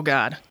 Happening. Oh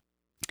God.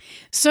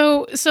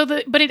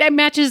 But it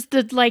matches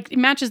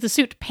the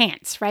suit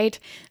pants, right?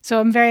 So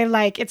I'm very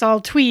it's all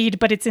tweed,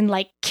 but it's in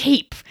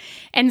cape.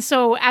 And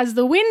so as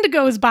the wind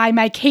goes by,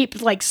 my cape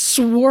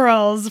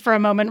swirls for a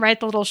moment, right?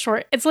 The little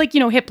short, it's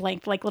hip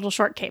length, little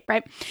short cape,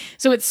 right?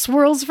 So it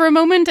swirls for a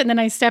moment and then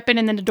I step in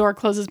and then the door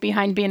closes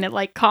behind me and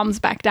it calms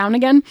back down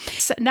again.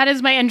 So that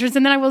is my entrance.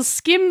 And then I will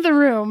skim the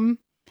room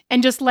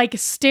and just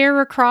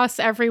stare across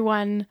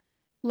everyone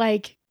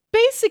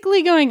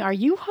basically going, are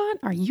you hot?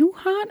 Are you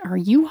hot? Are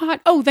you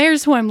hot? Oh,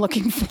 there's who I'm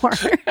looking for.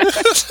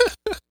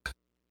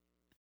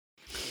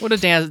 What a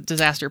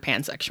disaster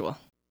pansexual.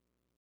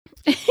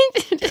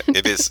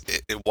 It is.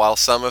 While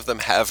some of them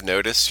have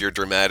noticed your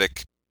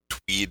dramatic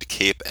tweed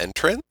cape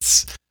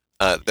entrance,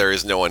 there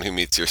is no one who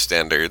meets your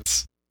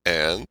standards.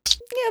 And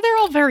Yeah, they're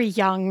all very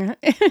young.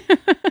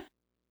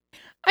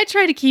 I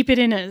try to keep it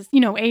in a,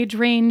 age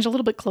range, a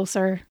little bit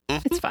closer.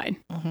 It's fine.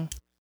 Mm-hmm.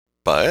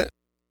 but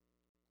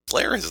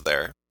Blair is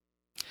there.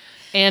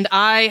 And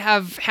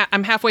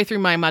I'm halfway through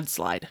my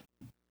mudslide.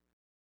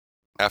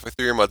 Halfway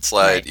through your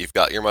mudslide, Right. you've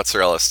got your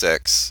mozzarella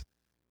sticks.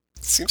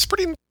 It seems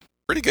pretty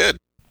good.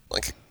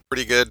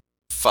 Pretty good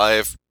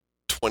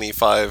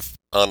 5:25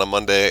 on a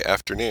Monday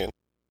afternoon.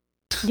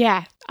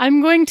 Yeah,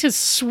 I'm going to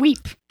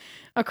sweep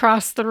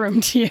across the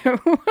room to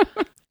you.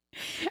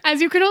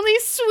 As you can only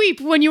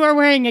sweep when you are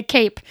wearing a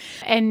cape,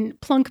 and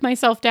plunk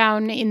myself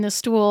down in the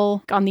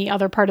stool on the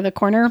other part of the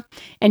corner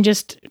and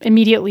just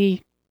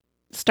immediately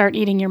start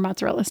eating your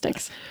mozzarella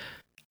sticks.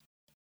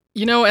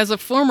 As a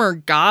former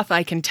goth,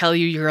 I can tell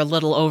you're a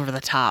little over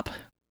the top.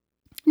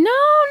 No,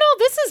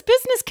 this is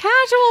business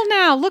casual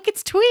now. Look,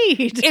 it's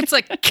tweed. It's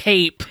a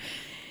cape,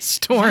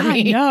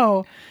 Stormy. I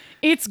know.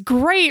 It's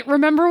great.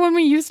 Remember when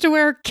we used to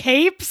wear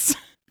capes?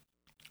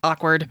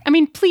 awkward. I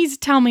mean, please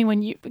tell me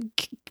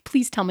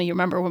you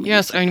remember when we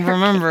Yes, used to I wear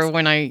remember capes.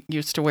 when I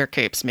used to wear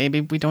capes.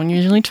 Maybe we don't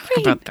usually talk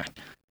Right. about that.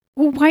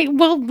 Well, why?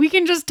 Well, we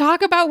can just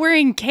talk about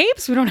wearing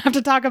capes. We don't have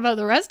to talk about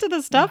the rest of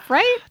the stuff,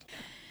 right?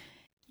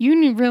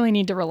 You really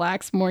need to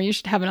relax more. You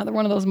should have another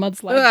one of those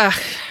mudslides. Ugh.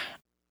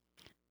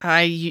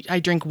 I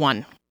drink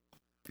one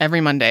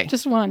every Monday.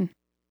 Just one.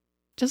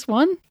 Just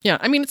one? Yeah,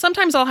 I mean,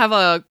 sometimes I'll have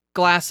a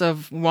glass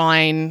of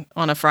wine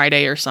on a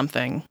Friday or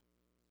something.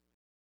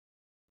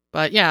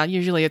 But yeah,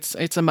 usually it's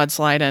a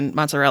mudslide and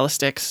mozzarella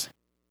sticks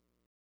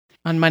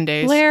on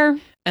Mondays. Blair.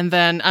 And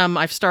then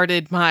I've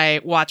started my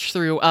watch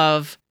through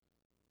of,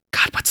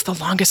 God, what's the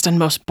longest and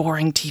most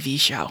boring TV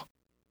show?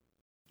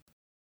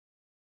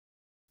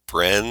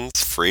 Friends,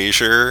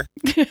 Frasier,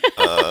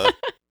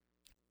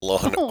 Law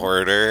and Oh.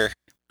 Order.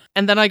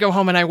 And then I go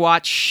home and I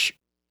watch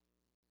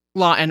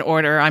Law and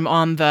Order. I'm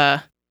on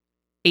the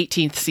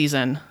 18th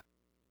season.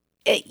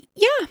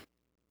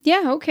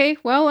 Yeah, okay.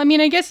 Well, I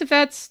mean, I guess if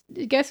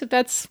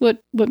that's what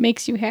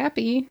makes you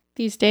happy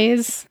these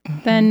days,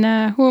 then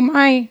who am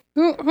I?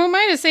 Who am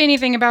I to say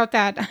anything about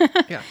that?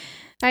 Yeah.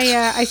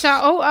 I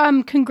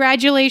saw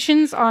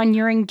congratulations on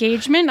your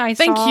engagement.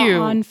 Thank saw you.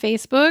 on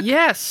Facebook.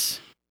 Yes.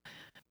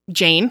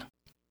 Jane.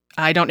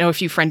 I don't know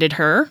if you friended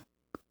her.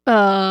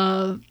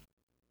 Jane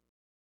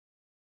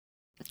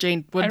I don't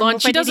know Woodlawn.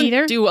 if She I did doesn't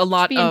either, do a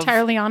lot to be of.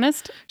 entirely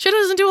honest. She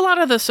doesn't do a lot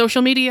of the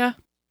social media.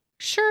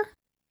 Sure.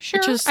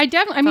 Which is I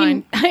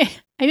mean, I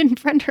didn't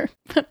friend her,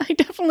 but I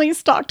definitely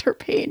stalked her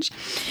page.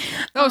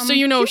 Oh, so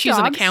you know cute she's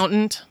an dogs,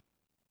 accountant.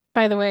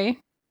 by the way.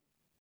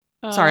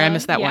 Sorry, I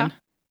missed that yeah. one.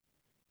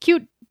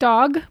 Cute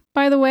dog,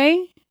 by the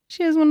way.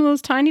 She has one of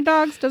those tiny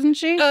dogs, doesn't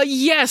she?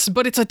 Yes,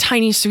 but it's a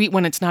tiny sweet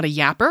one. It's not a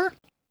yapper.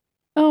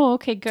 Oh,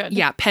 okay, good.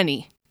 Yeah,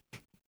 Penny.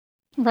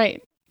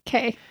 Right.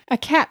 Okay. A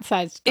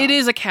cat-sized dog. It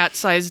is a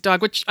cat-sized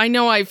dog, which I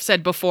know I've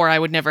said before I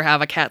would never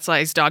have a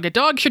cat-sized dog. A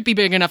dog should be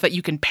big enough that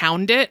you can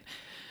pound it.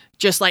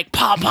 Just like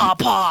paw, paw,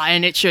 paw,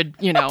 and it should,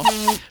 Stop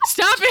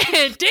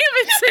it! Damn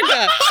it,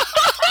 Cinda!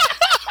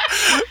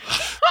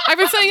 I've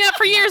been saying that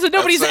for years and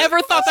nobody's That's ever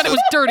thought that it was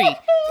dirty.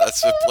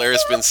 That's what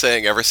Blair's been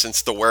saying ever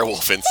since the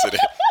werewolf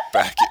incident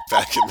back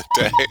in the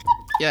day.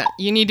 Yeah,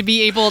 you need to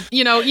be able,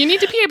 you need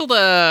to be able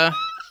to...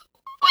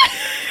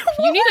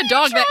 You need a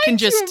dog that can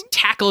just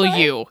tackle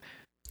you.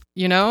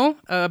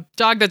 A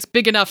dog that's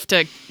big enough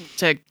to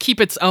keep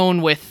its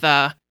own with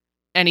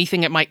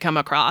anything it might come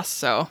across,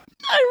 so...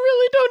 I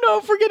really don't know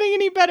if we're getting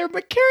any better,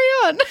 but carry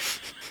on.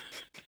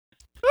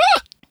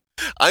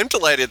 I'm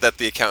delighted that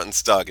the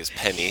accountant's dog is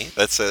Penny.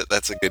 That's a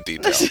good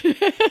detail.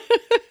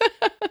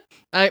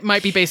 I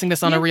might be basing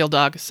this on a real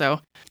dog,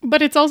 so...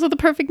 But it's also the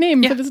perfect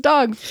name for this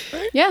dog.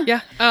 Yeah.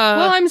 Yeah.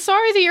 Well, I'm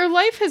sorry that your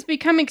life has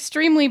become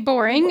extremely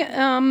boring.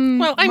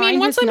 Well, I mean, mine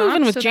once has I move not,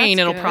 in with so Jane,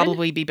 that's it'll good.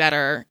 probably be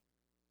better.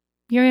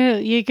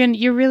 You're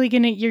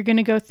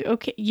gonna go through.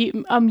 Okay.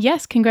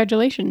 Yes.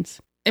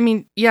 Congratulations. I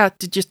mean, yeah,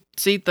 did you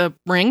see the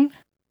ring?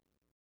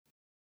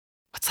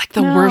 What's like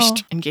the No.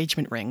 worst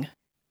engagement ring?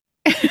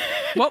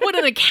 What would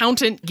an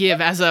accountant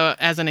give as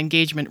an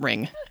engagement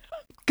ring?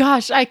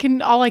 Gosh,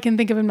 all I can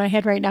think of in my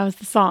head right now is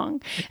the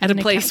song. At a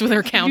place where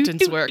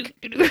accountants work.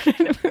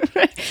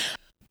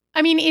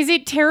 I mean, is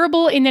it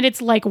terrible in that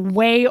it's like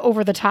way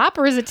over the top,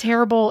 or is it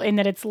terrible in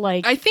that it's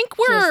like I think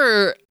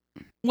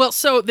well,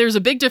 so there's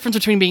a big difference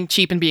between being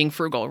cheap and being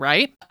frugal,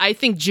 right? I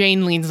think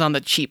Jane leans on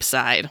the cheap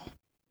side.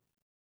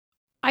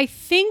 I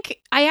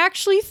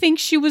actually think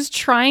she was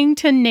trying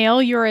to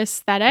nail your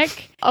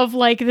aesthetic of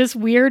like this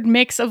weird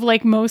mix of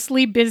like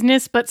mostly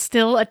business but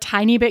still a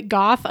tiny bit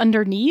goth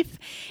underneath.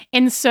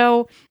 And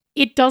so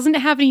it doesn't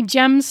have any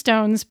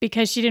gemstones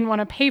because she didn't want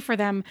to pay for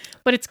them,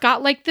 but it's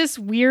got like this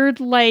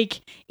weird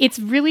like it's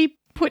really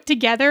put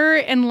together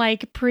and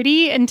like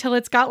pretty until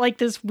it's got like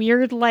this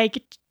weird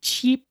like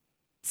cheap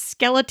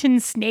skeleton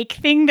snake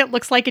thing that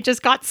looks like it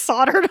just got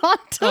soldered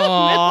onto the middle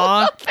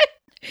Aww. of it.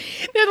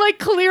 It like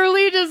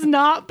clearly does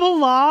not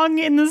belong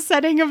in the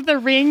setting of the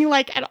ring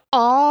like at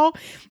all,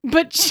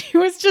 but she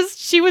was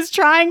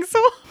trying so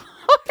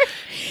hard.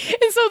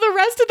 And so the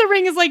rest of the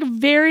ring is like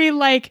very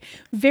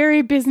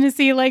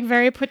businessy, like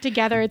very put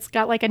together. It's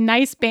got like a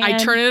nice band. I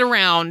turn it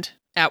around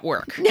at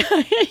work.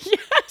 Yes.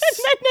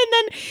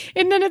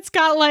 And then it's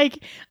got like,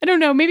 I don't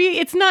know, maybe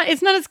it's not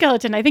a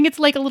skeleton. I think it's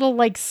like a little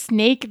like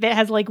snake that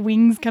has like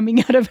wings coming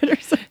out of it or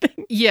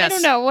something. Yes. I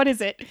don't know. What is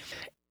it?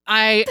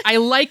 I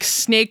like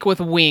snake with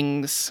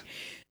wings,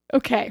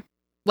 Okay.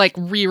 like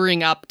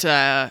rearing up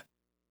to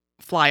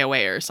fly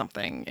away or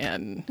something.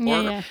 And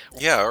Yeah.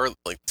 Yeah, or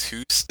like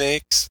two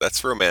snakes.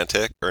 That's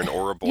romantic. Or an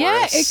Ouroboros.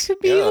 Yeah, it could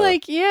be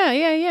like,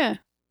 yeah.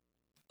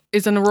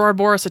 is an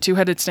Ouroboros a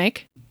two-headed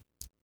snake?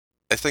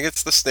 I think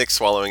it's the snake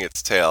swallowing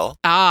its tail.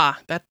 Ah,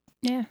 that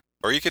Yeah.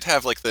 Or you could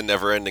have like the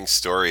never-ending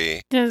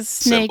story The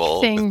snake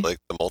symbol thing. with like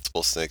the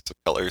multiple snakes of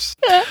colors.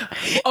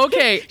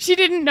 okay. She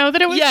didn't know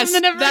that it was Yes, from the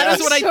Never that is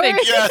Ending what I Story.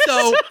 think. Yes.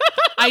 So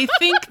I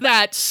think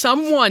that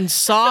someone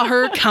saw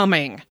her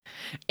coming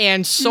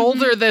and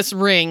sold her this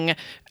ring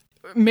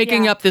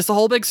making Yeah. up this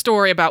whole big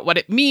story about what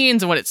it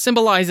means and what it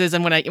symbolizes.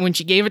 And when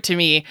she gave it to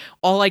me,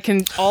 all I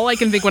can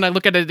think when I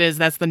look at it is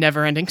that's the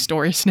never-ending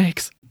story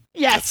snakes.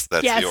 Yes.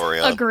 That's yes. the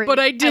Orion. Agree. But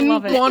I love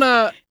didn't it. want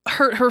to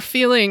hurt her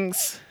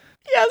feelings.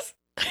 Yes.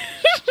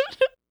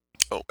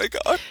 Oh my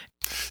god.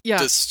 Yeah.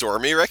 Does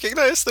Stormy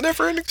recognize the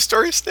never-ending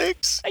story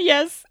snakes?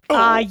 Yes.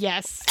 Oh.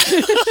 Yes.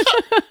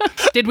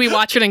 Did we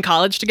watch it in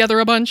college together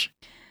a bunch?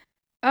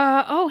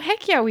 Oh,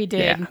 heck yeah, we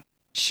did. Yeah.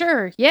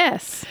 Sure.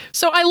 Yes.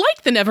 So I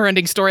like the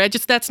never-ending story.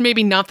 That's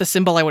maybe not the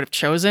symbol I would have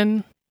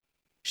chosen.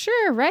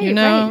 Sure. Right. You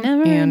know, right.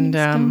 Never and,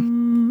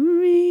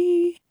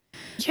 story.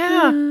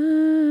 Yeah.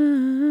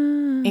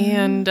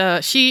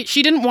 And she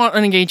didn't want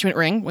an engagement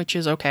ring, which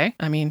is okay.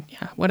 I mean,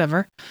 yeah,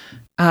 whatever.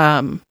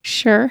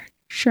 Sure.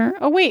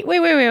 Oh, wait.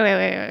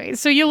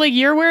 So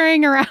you're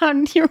wearing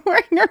around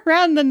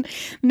the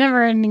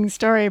Never-Ending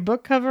Story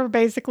book cover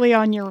basically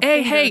on your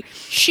Hey, finger. hey,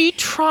 she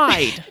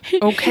tried,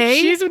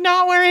 okay? She's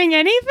not wearing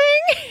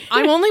anything?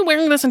 I'm only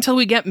wearing this until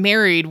we get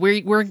married.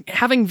 We're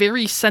having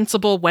very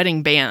sensible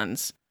wedding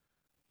bands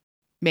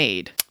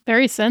made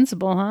Very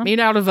sensible, huh?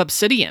 made out of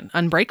obsidian,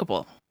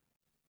 unbreakable.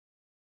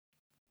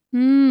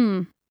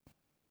 Hmm.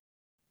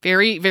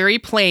 Very, very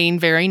plain,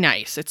 very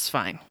nice. It's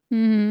fine.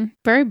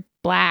 Very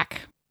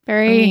black. I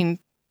Very. mean,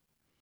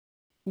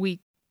 we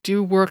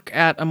do work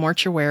at a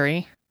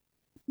mortuary.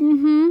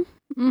 Okay.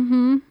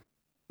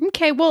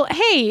 Well,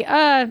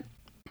 hey.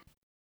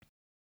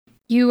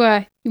 You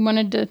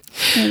wanted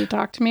to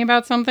talk to me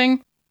about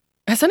something?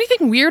 Has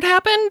anything weird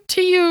happened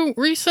to you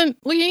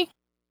recently?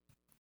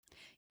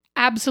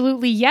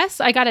 Absolutely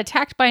yes. I got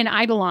attacked by an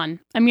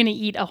eidolon. I'm gonna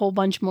eat a whole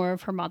bunch more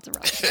of her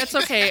mozzarella. That's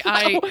okay.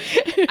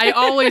 I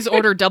always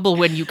order double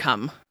when you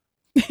come.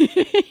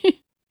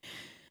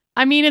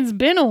 I mean, it's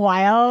been a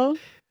while.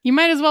 You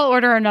might as well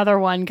order another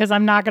one because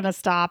I'm not gonna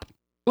stop.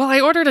 Well,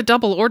 I ordered a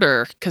double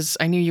order because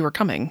I knew you were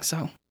coming.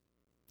 So,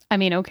 I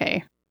mean,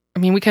 okay. I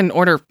mean, we can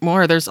order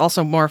more. There's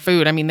also more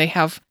food. I mean, they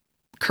have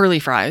curly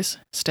fries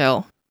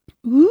still.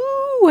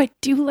 Ooh, I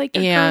do like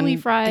the And curly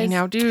fries. they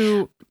now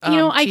do.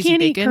 I cheesy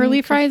can't eat bacon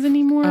curly fries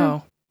anymore.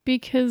 Oh,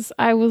 Because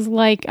I was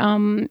like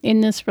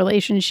in this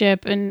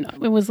relationship and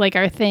it was like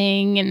our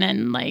thing and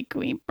then like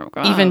we broke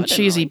up. Even It didn't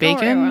cheesy really go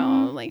very bacon?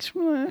 well. Like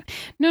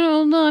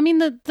no. I mean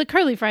the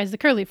curly fries.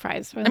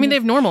 I mean, they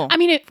have normal I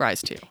mean,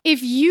 fries too.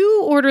 if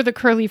you order the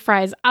curly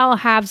fries, I'll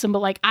have some.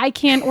 But like I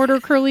can't order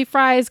curly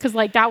fries because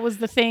like that was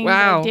the thing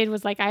that Wow. I did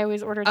was like I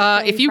always ordered. The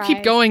curly If you keep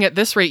fries. going at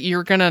this rate,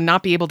 you're gonna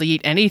not be able to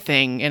eat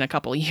anything in a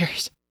couple of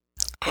years.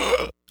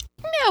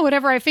 yeah,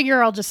 whatever. I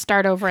figure I'll just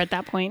start over at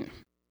that point.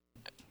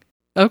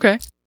 Okay.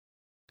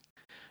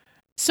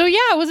 So yeah,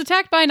 I was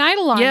attacked by an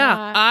eidolon.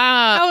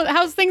 Yeah.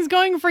 How's things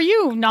going for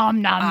you?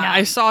 Nom nom nom.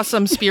 I saw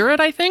some spirit,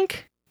 I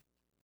think.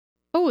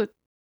 Oh,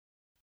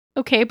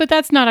 okay, but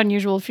that's not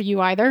unusual for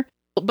you either.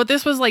 But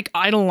this was like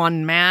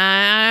Eidolon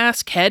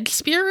mask head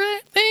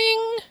spirit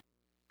thing.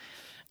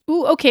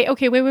 Ooh, okay,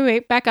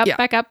 wait, back up.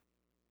 Yeah.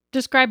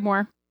 Describe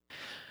more.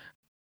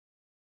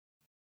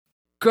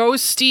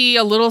 Ghosty,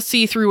 a little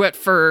see-through at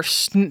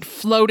first,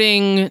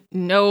 floating,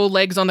 no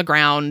legs on the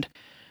ground.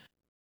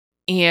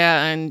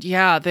 And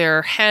yeah,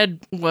 their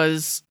head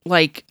was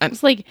like It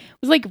was like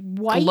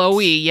white,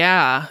 glowy,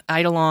 yeah,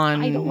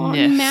 Eidolon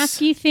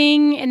masky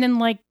thing, and then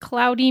like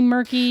cloudy,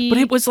 murky. But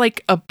it was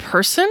like a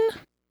person,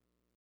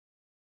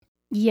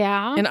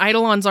 yeah, and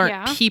Eidolons aren't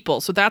Yeah. people,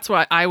 so that's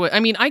why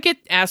I get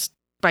asked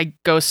by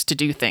ghosts to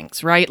do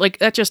things, right? Like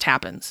that just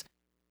happens.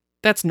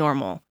 That's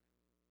normal.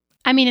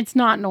 I mean, it's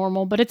not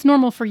normal, but it's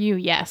normal for you,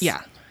 yes.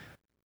 Yeah.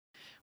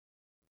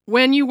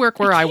 When you work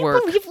where I can't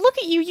work, believe- look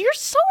at you. You're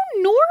so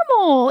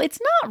normal. It's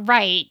not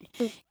right.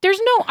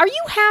 Are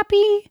you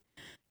happy?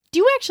 Do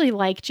you actually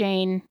like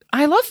Jane?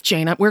 I love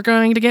Jane. We're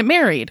going to get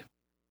married.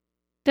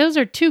 Those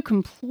are two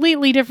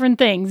completely different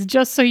things,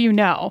 just so you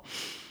know.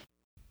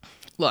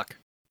 Look,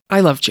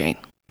 I love Jane.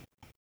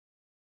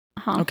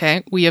 Huh.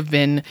 Okay. We have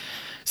been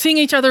seeing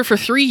each other for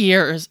 3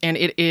 years, and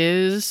it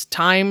is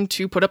time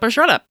to put up or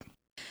shut up.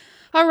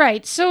 All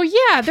right. So,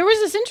 yeah, there was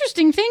this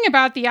interesting thing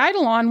about the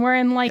Eidolon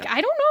wherein, like,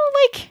 I don't know,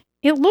 like,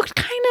 it looked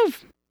kind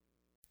of...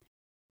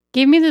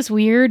 gave me this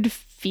weird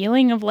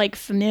feeling of, like,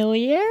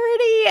 familiarity.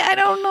 I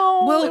don't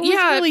know. Well, It was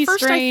yeah, really at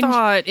first strange. I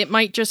thought it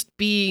might just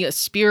be a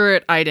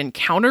spirit I'd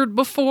encountered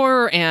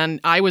before, and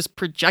I was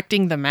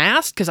projecting the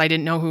mask because I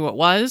didn't know who it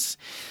was.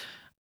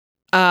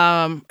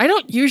 I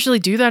don't usually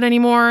do that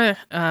anymore.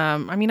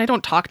 I mean, I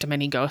don't talk to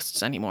many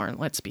ghosts anymore,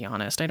 let's be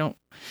honest. I don't...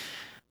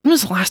 When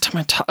was the last time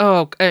I talked?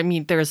 Oh, I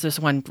mean, there's this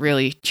one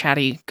really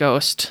chatty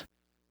ghost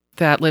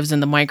that lives in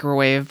the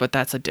microwave, but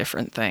that's a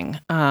different thing.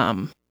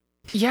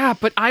 Yeah,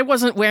 but I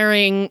wasn't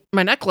wearing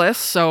my necklace,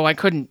 so I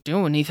couldn't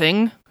do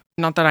anything.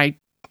 Not that I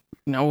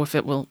know if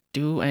it will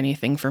do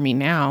anything for me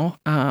now.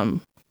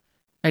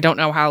 I don't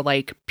know how,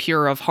 like,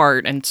 pure of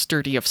heart and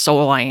sturdy of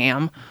soul I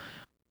am.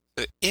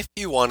 If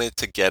you wanted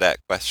to get at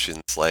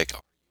questions like, are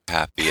you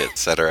happy,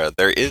 etc.,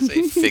 there is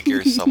a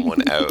figure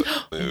someone out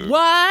move.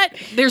 What?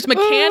 There's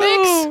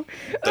mechanics? Ooh.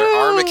 There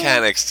are Ooh.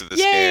 mechanics to this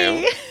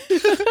Yay. game.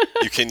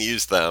 You can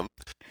use them.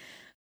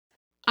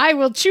 I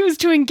will choose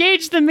to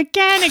engage the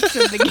mechanics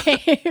of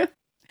the game.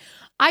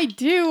 I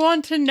do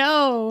want to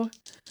know.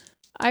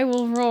 I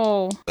will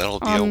roll. That'll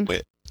be a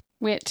wit.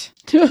 Wit.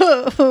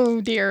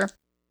 Oh, dear.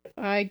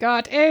 I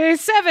got a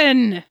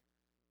 7.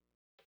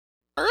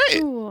 All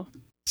right. Ooh.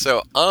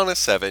 So on a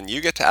 7,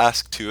 you get to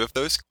ask 2 of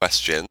those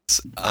questions,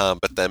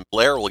 but then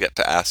Blair will get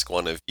to ask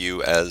one of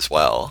you as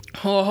well.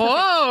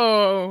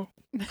 Oh,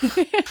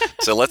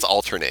 So let's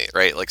alternate,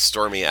 right? Like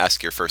Stormy,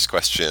 ask your first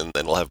question,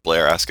 then we'll have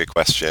Blair ask a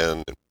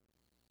question.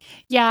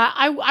 Yeah,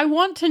 I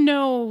want to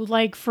know,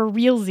 like, for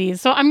realsies.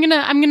 So I'm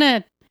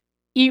gonna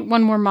eat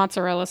one more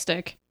mozzarella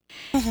stick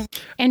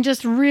and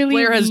just really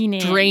Blair has lean in.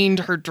 drained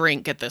her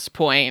drink at this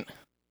point.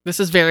 This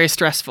is very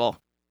stressful.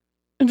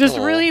 Just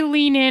Aw. really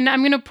lean in.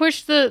 I'm gonna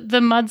push the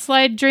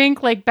mudslide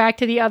drink like back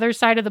to the other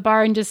side of the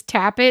bar and just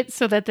tap it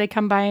so that they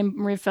come by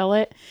and refill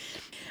it.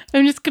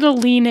 I'm just gonna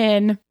lean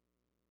in.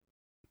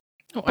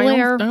 Oh,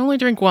 Blair. I only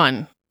drink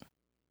one.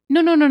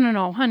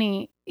 No,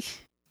 honey.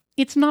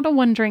 It's not a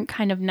one drink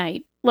kind of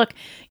night. Look,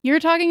 you're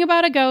talking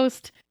about a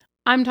ghost.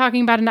 I'm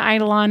talking about an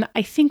eidolon.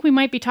 I think we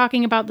might be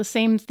talking about the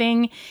same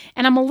thing,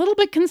 and I'm a little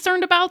bit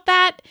concerned about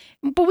that,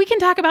 but we can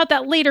talk about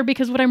that later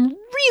because what I'm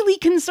really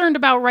concerned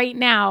about right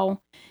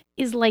now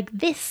is like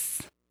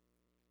this.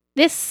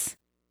 This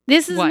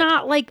is What?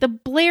 not like the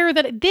Blair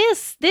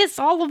that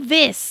all of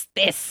this.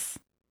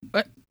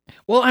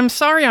 Well, I'm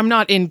sorry I'm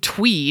not in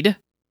tweed.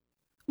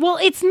 Well,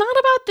 it's not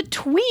about the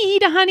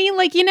tweed, honey.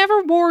 Like, you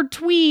never wore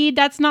tweed.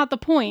 That's not the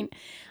point.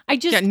 I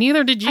just Yeah,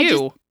 neither did I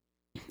you.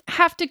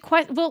 have to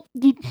well,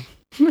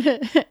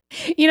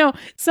 you know,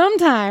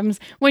 sometimes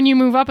when you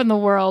move up in the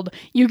world,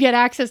 you get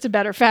access to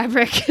better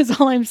fabric, is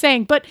all I'm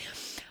saying. But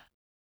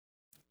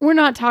we're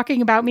not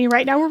talking about me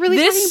right now. We're really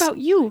This- talking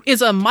about you.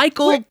 Is a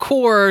Michael Wait.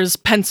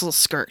 Kors pencil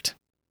skirt.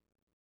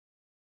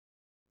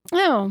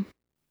 Oh,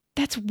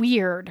 that's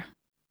weird.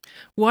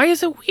 Why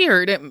is it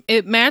weird?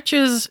 It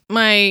matches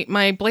my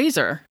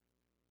blazer.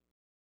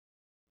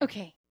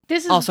 Okay,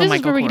 this is Also this is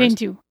Michael where we get Kors.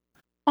 into.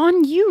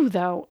 On you,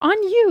 though.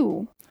 On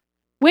you.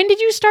 When did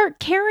you start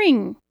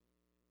caring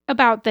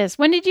about this?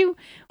 When did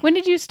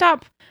you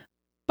stop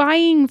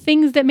buying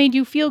things that made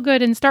you feel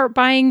good and start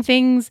buying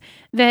things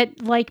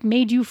that like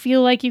made you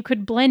feel like you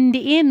could blend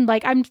in?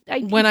 Like I'm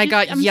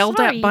Yelled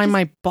sorry, at by just-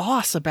 my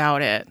boss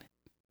about it.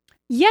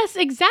 Yes,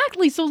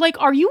 exactly. So like,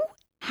 are you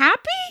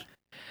happy?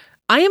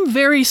 I am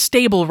very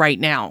stable right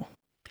now.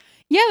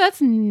 Yeah,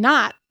 that's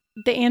not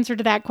the answer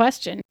to that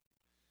question.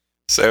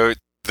 So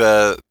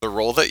the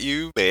roll that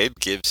you made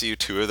gives you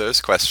 2 of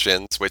those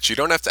questions, which you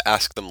don't have to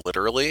ask them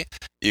literally.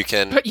 You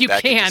can, But you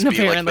that can, just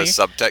be apparently. like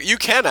the subtext. You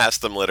can ask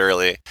them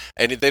literally,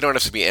 and they don't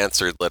have to be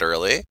answered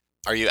literally.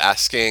 Are you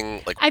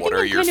asking like I what think are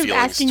I'm your kind of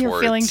feelings asking towards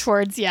your feeling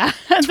towards, yeah.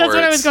 That's what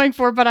I was towards going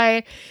for, but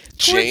towards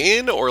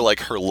Jane or like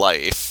her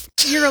life?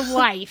 your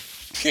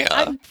life.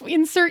 Yeah.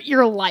 Insert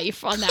your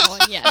life on that one,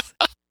 yes.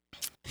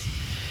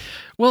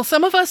 Well,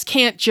 some of us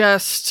can't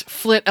just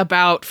flit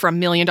about from $1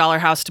 million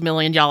house to $1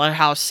 million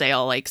house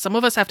sale. Like, some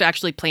of us have to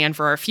actually plan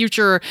for our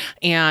future.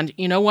 And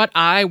you know what?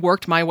 I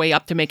worked my way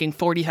up to making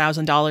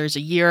 $40,000 a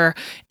year.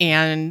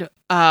 And,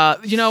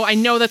 I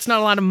know that's not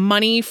a lot of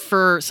money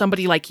for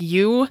somebody like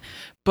you,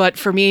 but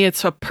for me,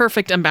 it's a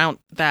perfect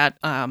amount that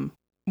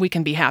we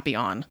can be happy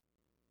on.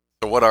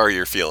 So what are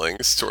your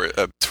feelings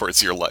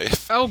towards your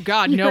life? Oh,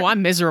 God, no,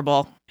 I'm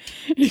miserable.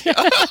 Yeah,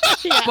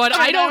 But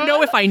I don't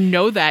know if I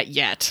know that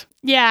yet.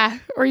 Yeah,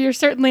 or you're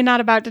certainly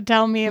not about to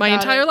tell me My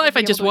about entire it, life, be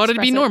I able just wanted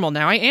to be express it. normal.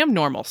 Now I am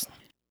normal.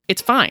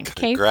 It's fine.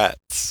 Okay.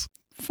 Congrats.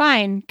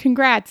 Fine.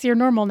 Congrats. You're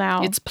normal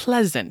now. It's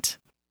pleasant.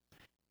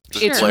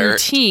 Does It's Blair,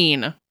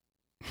 routine.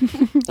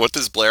 what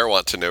does Blair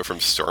want to know from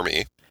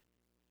Stormy?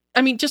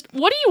 I mean, just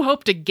what do you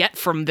hope to get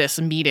from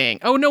this meeting?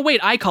 Oh, no,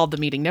 wait, I called the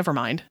meeting. Never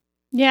mind.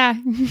 Yeah,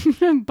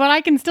 but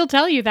I can still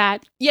tell you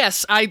that.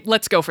 Yes,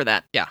 let's go for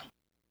that. Yeah.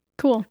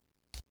 Cool.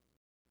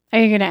 Are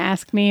you going to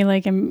ask me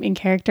like in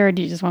character, or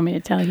do you just want me to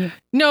tell you?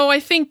 No, I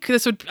think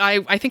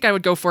I think I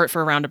would go for it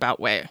for a roundabout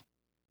way.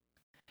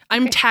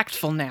 I'm Okay.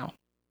 tactful now.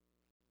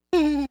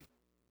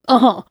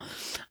 Oh,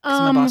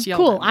 my boss yelled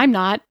cool. at me. I'm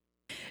not.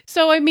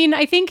 So, I mean,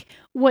 I think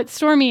what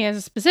Stormy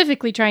is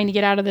specifically trying to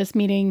get out of this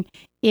meeting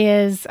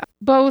is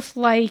both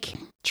like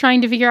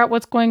trying to figure out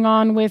what's going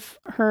on with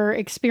her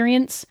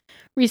experience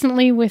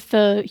recently with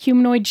the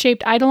humanoid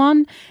shaped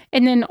eidolon,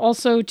 and then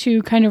also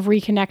to kind of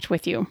reconnect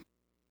with you.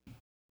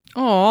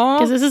 Aw.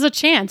 Because this is a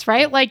chance,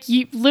 right? Like,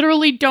 you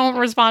literally don't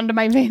respond to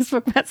my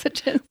Facebook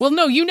messages. Well,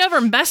 no, you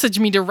never message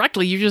me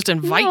directly. You just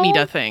invite me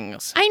No. to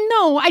things. I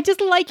know. I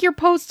just like your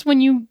posts when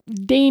you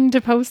deign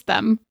to post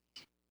them.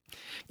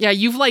 Yeah,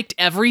 you've liked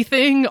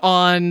everything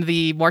on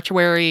the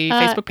Mortuary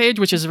Facebook page,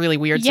 which is really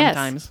weird yes.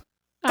 sometimes.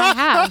 I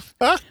have.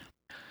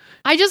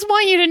 I just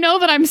want you to know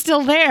that I'm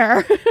still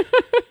there.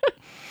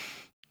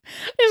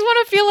 I just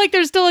want to feel like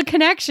there's still a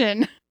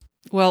connection.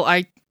 Well,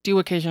 I do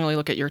occasionally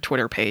look at your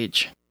Twitter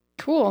page.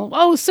 Cool.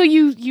 Oh, so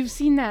you've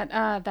seen that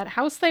that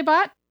house they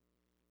bought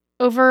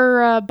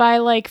over by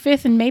like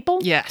 5th and Maple?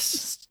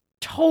 Yes.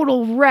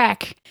 total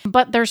wreck.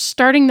 But they're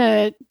starting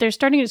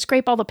to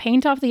scrape all the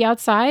paint off the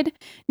outside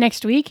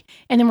next week,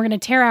 and then we're going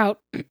to tear out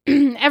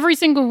every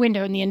single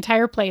window in the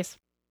entire place.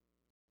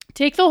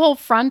 Take the whole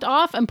front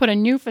off and put a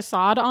new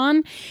facade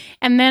on,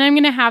 and then I'm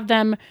going to have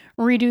them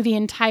redo the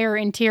entire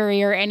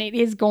interior, and it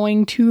is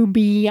going to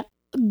be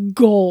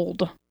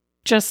gold.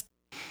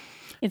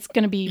 It's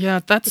going to be... Yeah,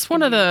 that's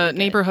one of the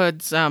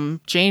neighborhoods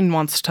Jane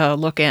wants to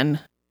look in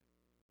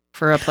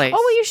for a place. Oh,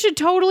 well, you should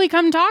totally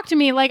come talk to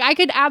me. Like, I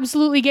could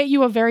absolutely get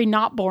you a very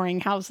not boring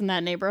house in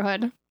that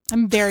neighborhood.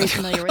 I'm very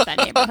familiar with that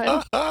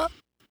neighborhood.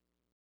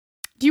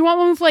 Do you want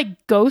one with,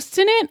 like, ghosts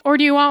in it? Or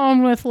do you want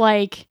one with,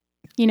 like,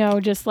 you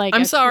know, just like...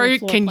 I'm sorry,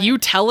 can you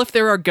tell if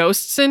there are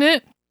ghosts in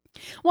it?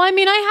 Well, I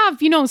mean, I have,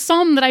 you know,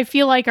 some that I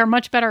feel like are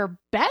much better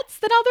bets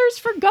than others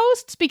for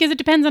ghosts because it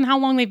depends on how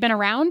long they've been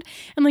around.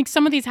 And like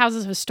some of these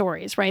houses have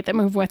stories, right, that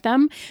move with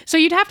them. So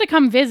you'd have to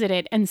come visit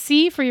it and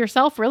see for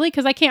yourself, really,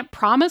 because I can't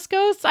promise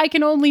ghosts. I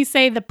can only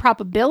say the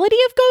probability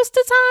of ghosts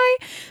is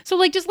high. So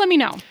like, just let me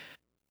know.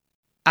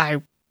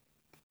 I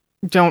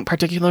don't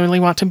particularly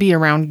want to be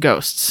around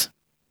ghosts.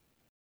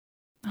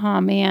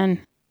 Oh, man.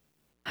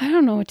 I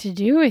don't know what to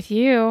do with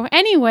you.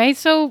 Anyway,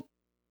 so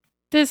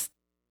this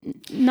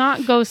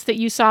not ghost that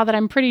you saw that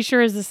I'm pretty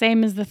sure is the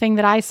same as the thing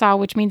that I saw,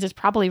 which means it's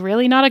probably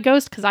really not a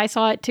ghost because I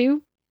saw it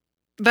too.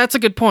 That's a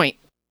good point.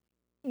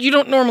 You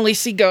don't normally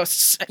see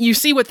ghosts. You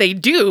see what they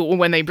do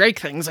when they break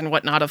things and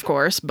whatnot, of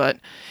course, but...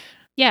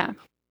 Yeah.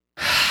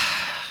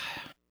 I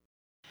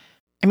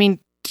mean,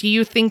 do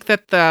you think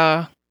that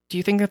the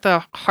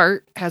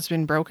heart has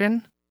been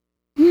broken?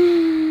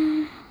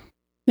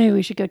 Maybe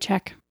we should go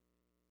check.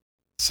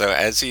 So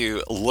as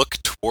you look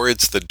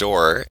towards the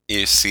door,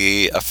 you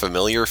see a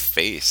familiar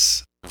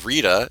face.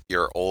 Rita,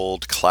 your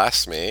old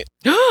classmate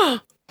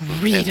Rita.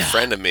 and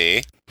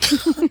frenemy.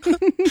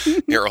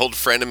 Your old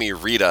frenemy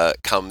Rita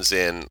comes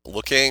in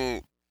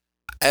looking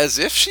as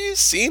if she's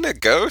seen a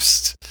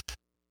ghost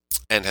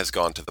and has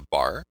gone to the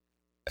bar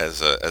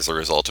as a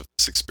result of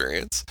this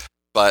experience.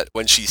 But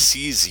when she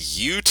sees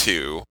you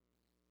two,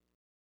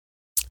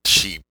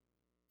 she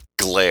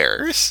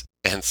glares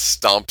and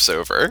stomps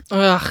over.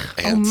 Ugh.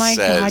 Oh my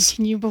God,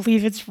 can you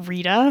believe it's Oh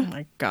Rita?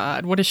 my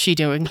God, what is she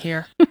doing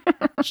here?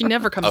 She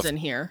never comes in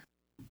here.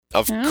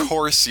 Of Yeah.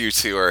 course you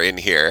two are in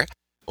here.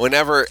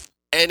 Whenever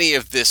any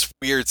of this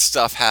weird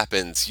stuff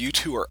happens, you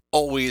two are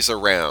always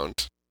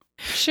around.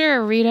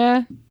 Sure,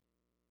 Rita.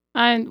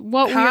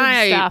 What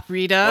Hi, weird stuff?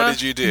 Rita. What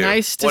did you do?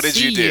 Nice to What did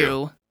see you do?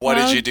 you. What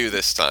Well- did you do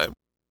this time?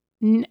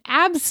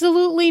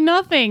 Absolutely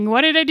nothing.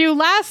 What did I do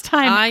last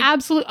time?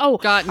 Oh,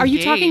 got are you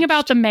talking engaged.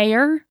 about the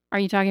mayor? Are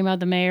you talking about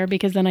the mayor?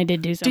 Because then I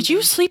did do something. Did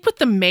you sleep with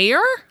the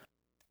mayor?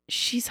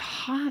 She's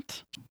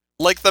hot.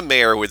 Like the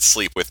mayor would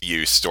sleep with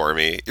you,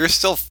 Stormy. You're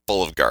still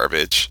full of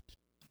garbage.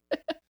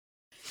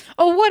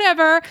 Oh,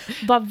 whatever.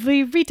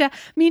 Lovely Rita.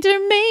 Meet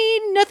her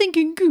maid. Nothing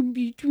can go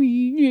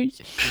between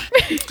us.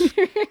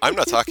 I'm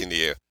not talking to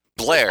you.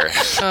 Blair,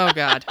 Oh,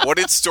 God. what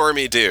did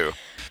Stormy do?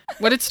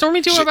 What did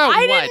Stormy do about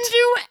I what? didn't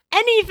do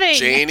anything.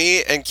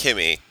 Janie and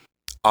Kimmy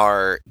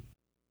are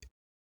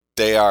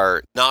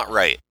not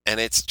right. And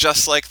it's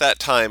just like that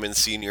time in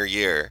senior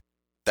year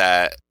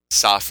that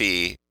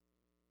Safi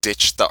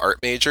ditched the art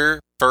major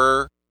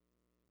for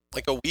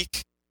like a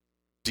week.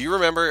 Do you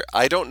remember?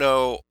 I don't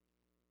know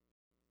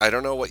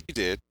what you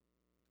did.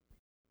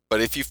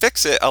 But if you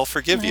fix it, I'll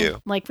forgive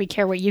you. Like we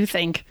care what you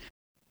think.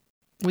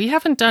 We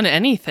haven't done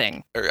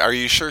anything. Are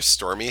you sure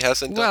Stormy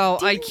hasn't done Well,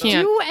 I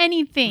can't Do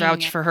anything.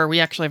 vouch for her. We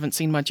actually haven't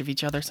seen much of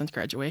each other since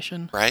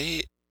graduation.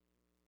 right?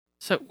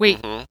 So,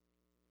 wait, Mhm.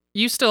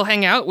 you still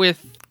hang out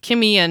with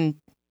Kimmy and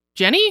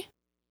Jenny?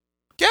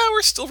 Yeah,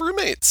 we're still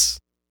roommates.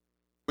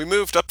 We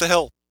moved up the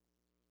hill.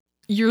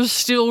 You're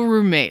still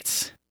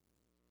roommates.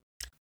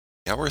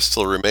 Yeah, we're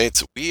still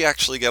roommates. We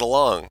actually get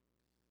along.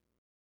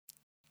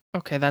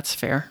 Okay, that's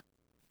fair.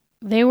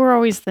 They were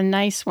always the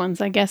nice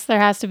ones. I guess there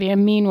has to be a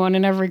mean one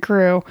in every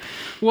crew.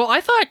 Well, I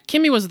thought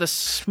Kimmy was the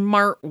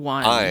smart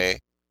one. I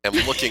am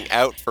looking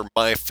out for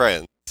my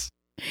friends.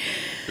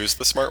 Who's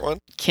the smart one?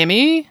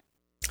 Kimmy?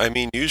 I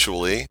mean,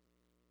 usually.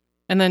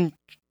 And then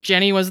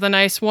Jenny was the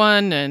nice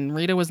one, and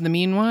Rita was the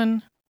mean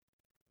one?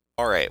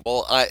 All right,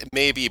 well,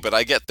 maybe, but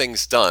I get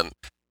things done.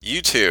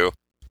 You two,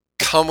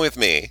 come with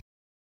me.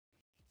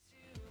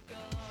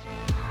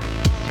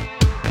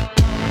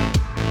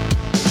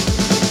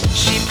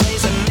 She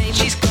plays a maid,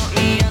 she's got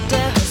me under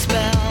her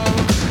spell.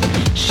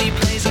 She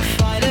plays a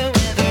fighter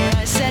with her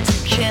eyes set to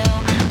kill.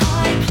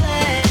 I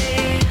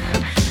play,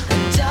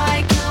 and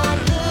I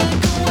can't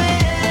look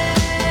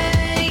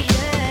away.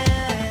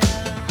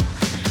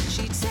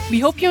 Yeah. We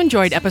hope you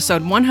enjoyed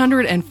episode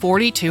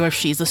 142 of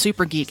She's a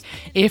Super Geek.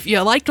 If you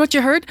liked what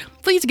you heard,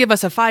 please give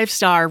us a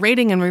 5-star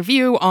rating and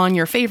review on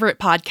your favorite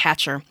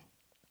podcatcher.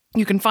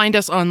 You can find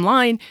us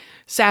online,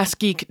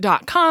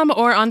 sassgeek.com,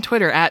 or on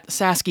Twitter at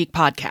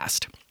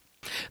sassgeekpodcast.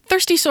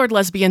 Thirsty Sword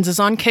Lesbians is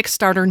on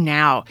Kickstarter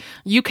now.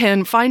 You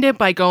can find it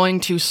by going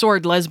to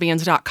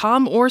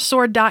swordlesbians.com or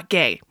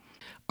sword.gay.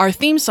 Our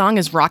theme song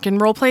is Rock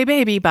and Roll Play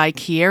Baby by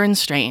Kieran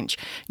Strange.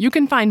 You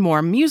can find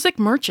more music,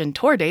 merch, and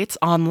tour dates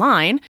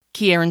online,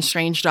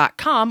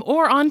 kieranstrange.com,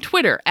 or on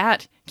Twitter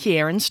at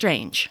Kieran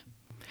Strange.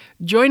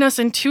 Join us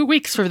in 2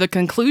 weeks for the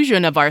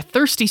conclusion of our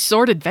Thirsty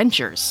Sword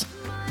adventures.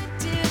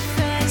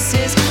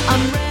 Defenses,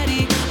 I'm ready.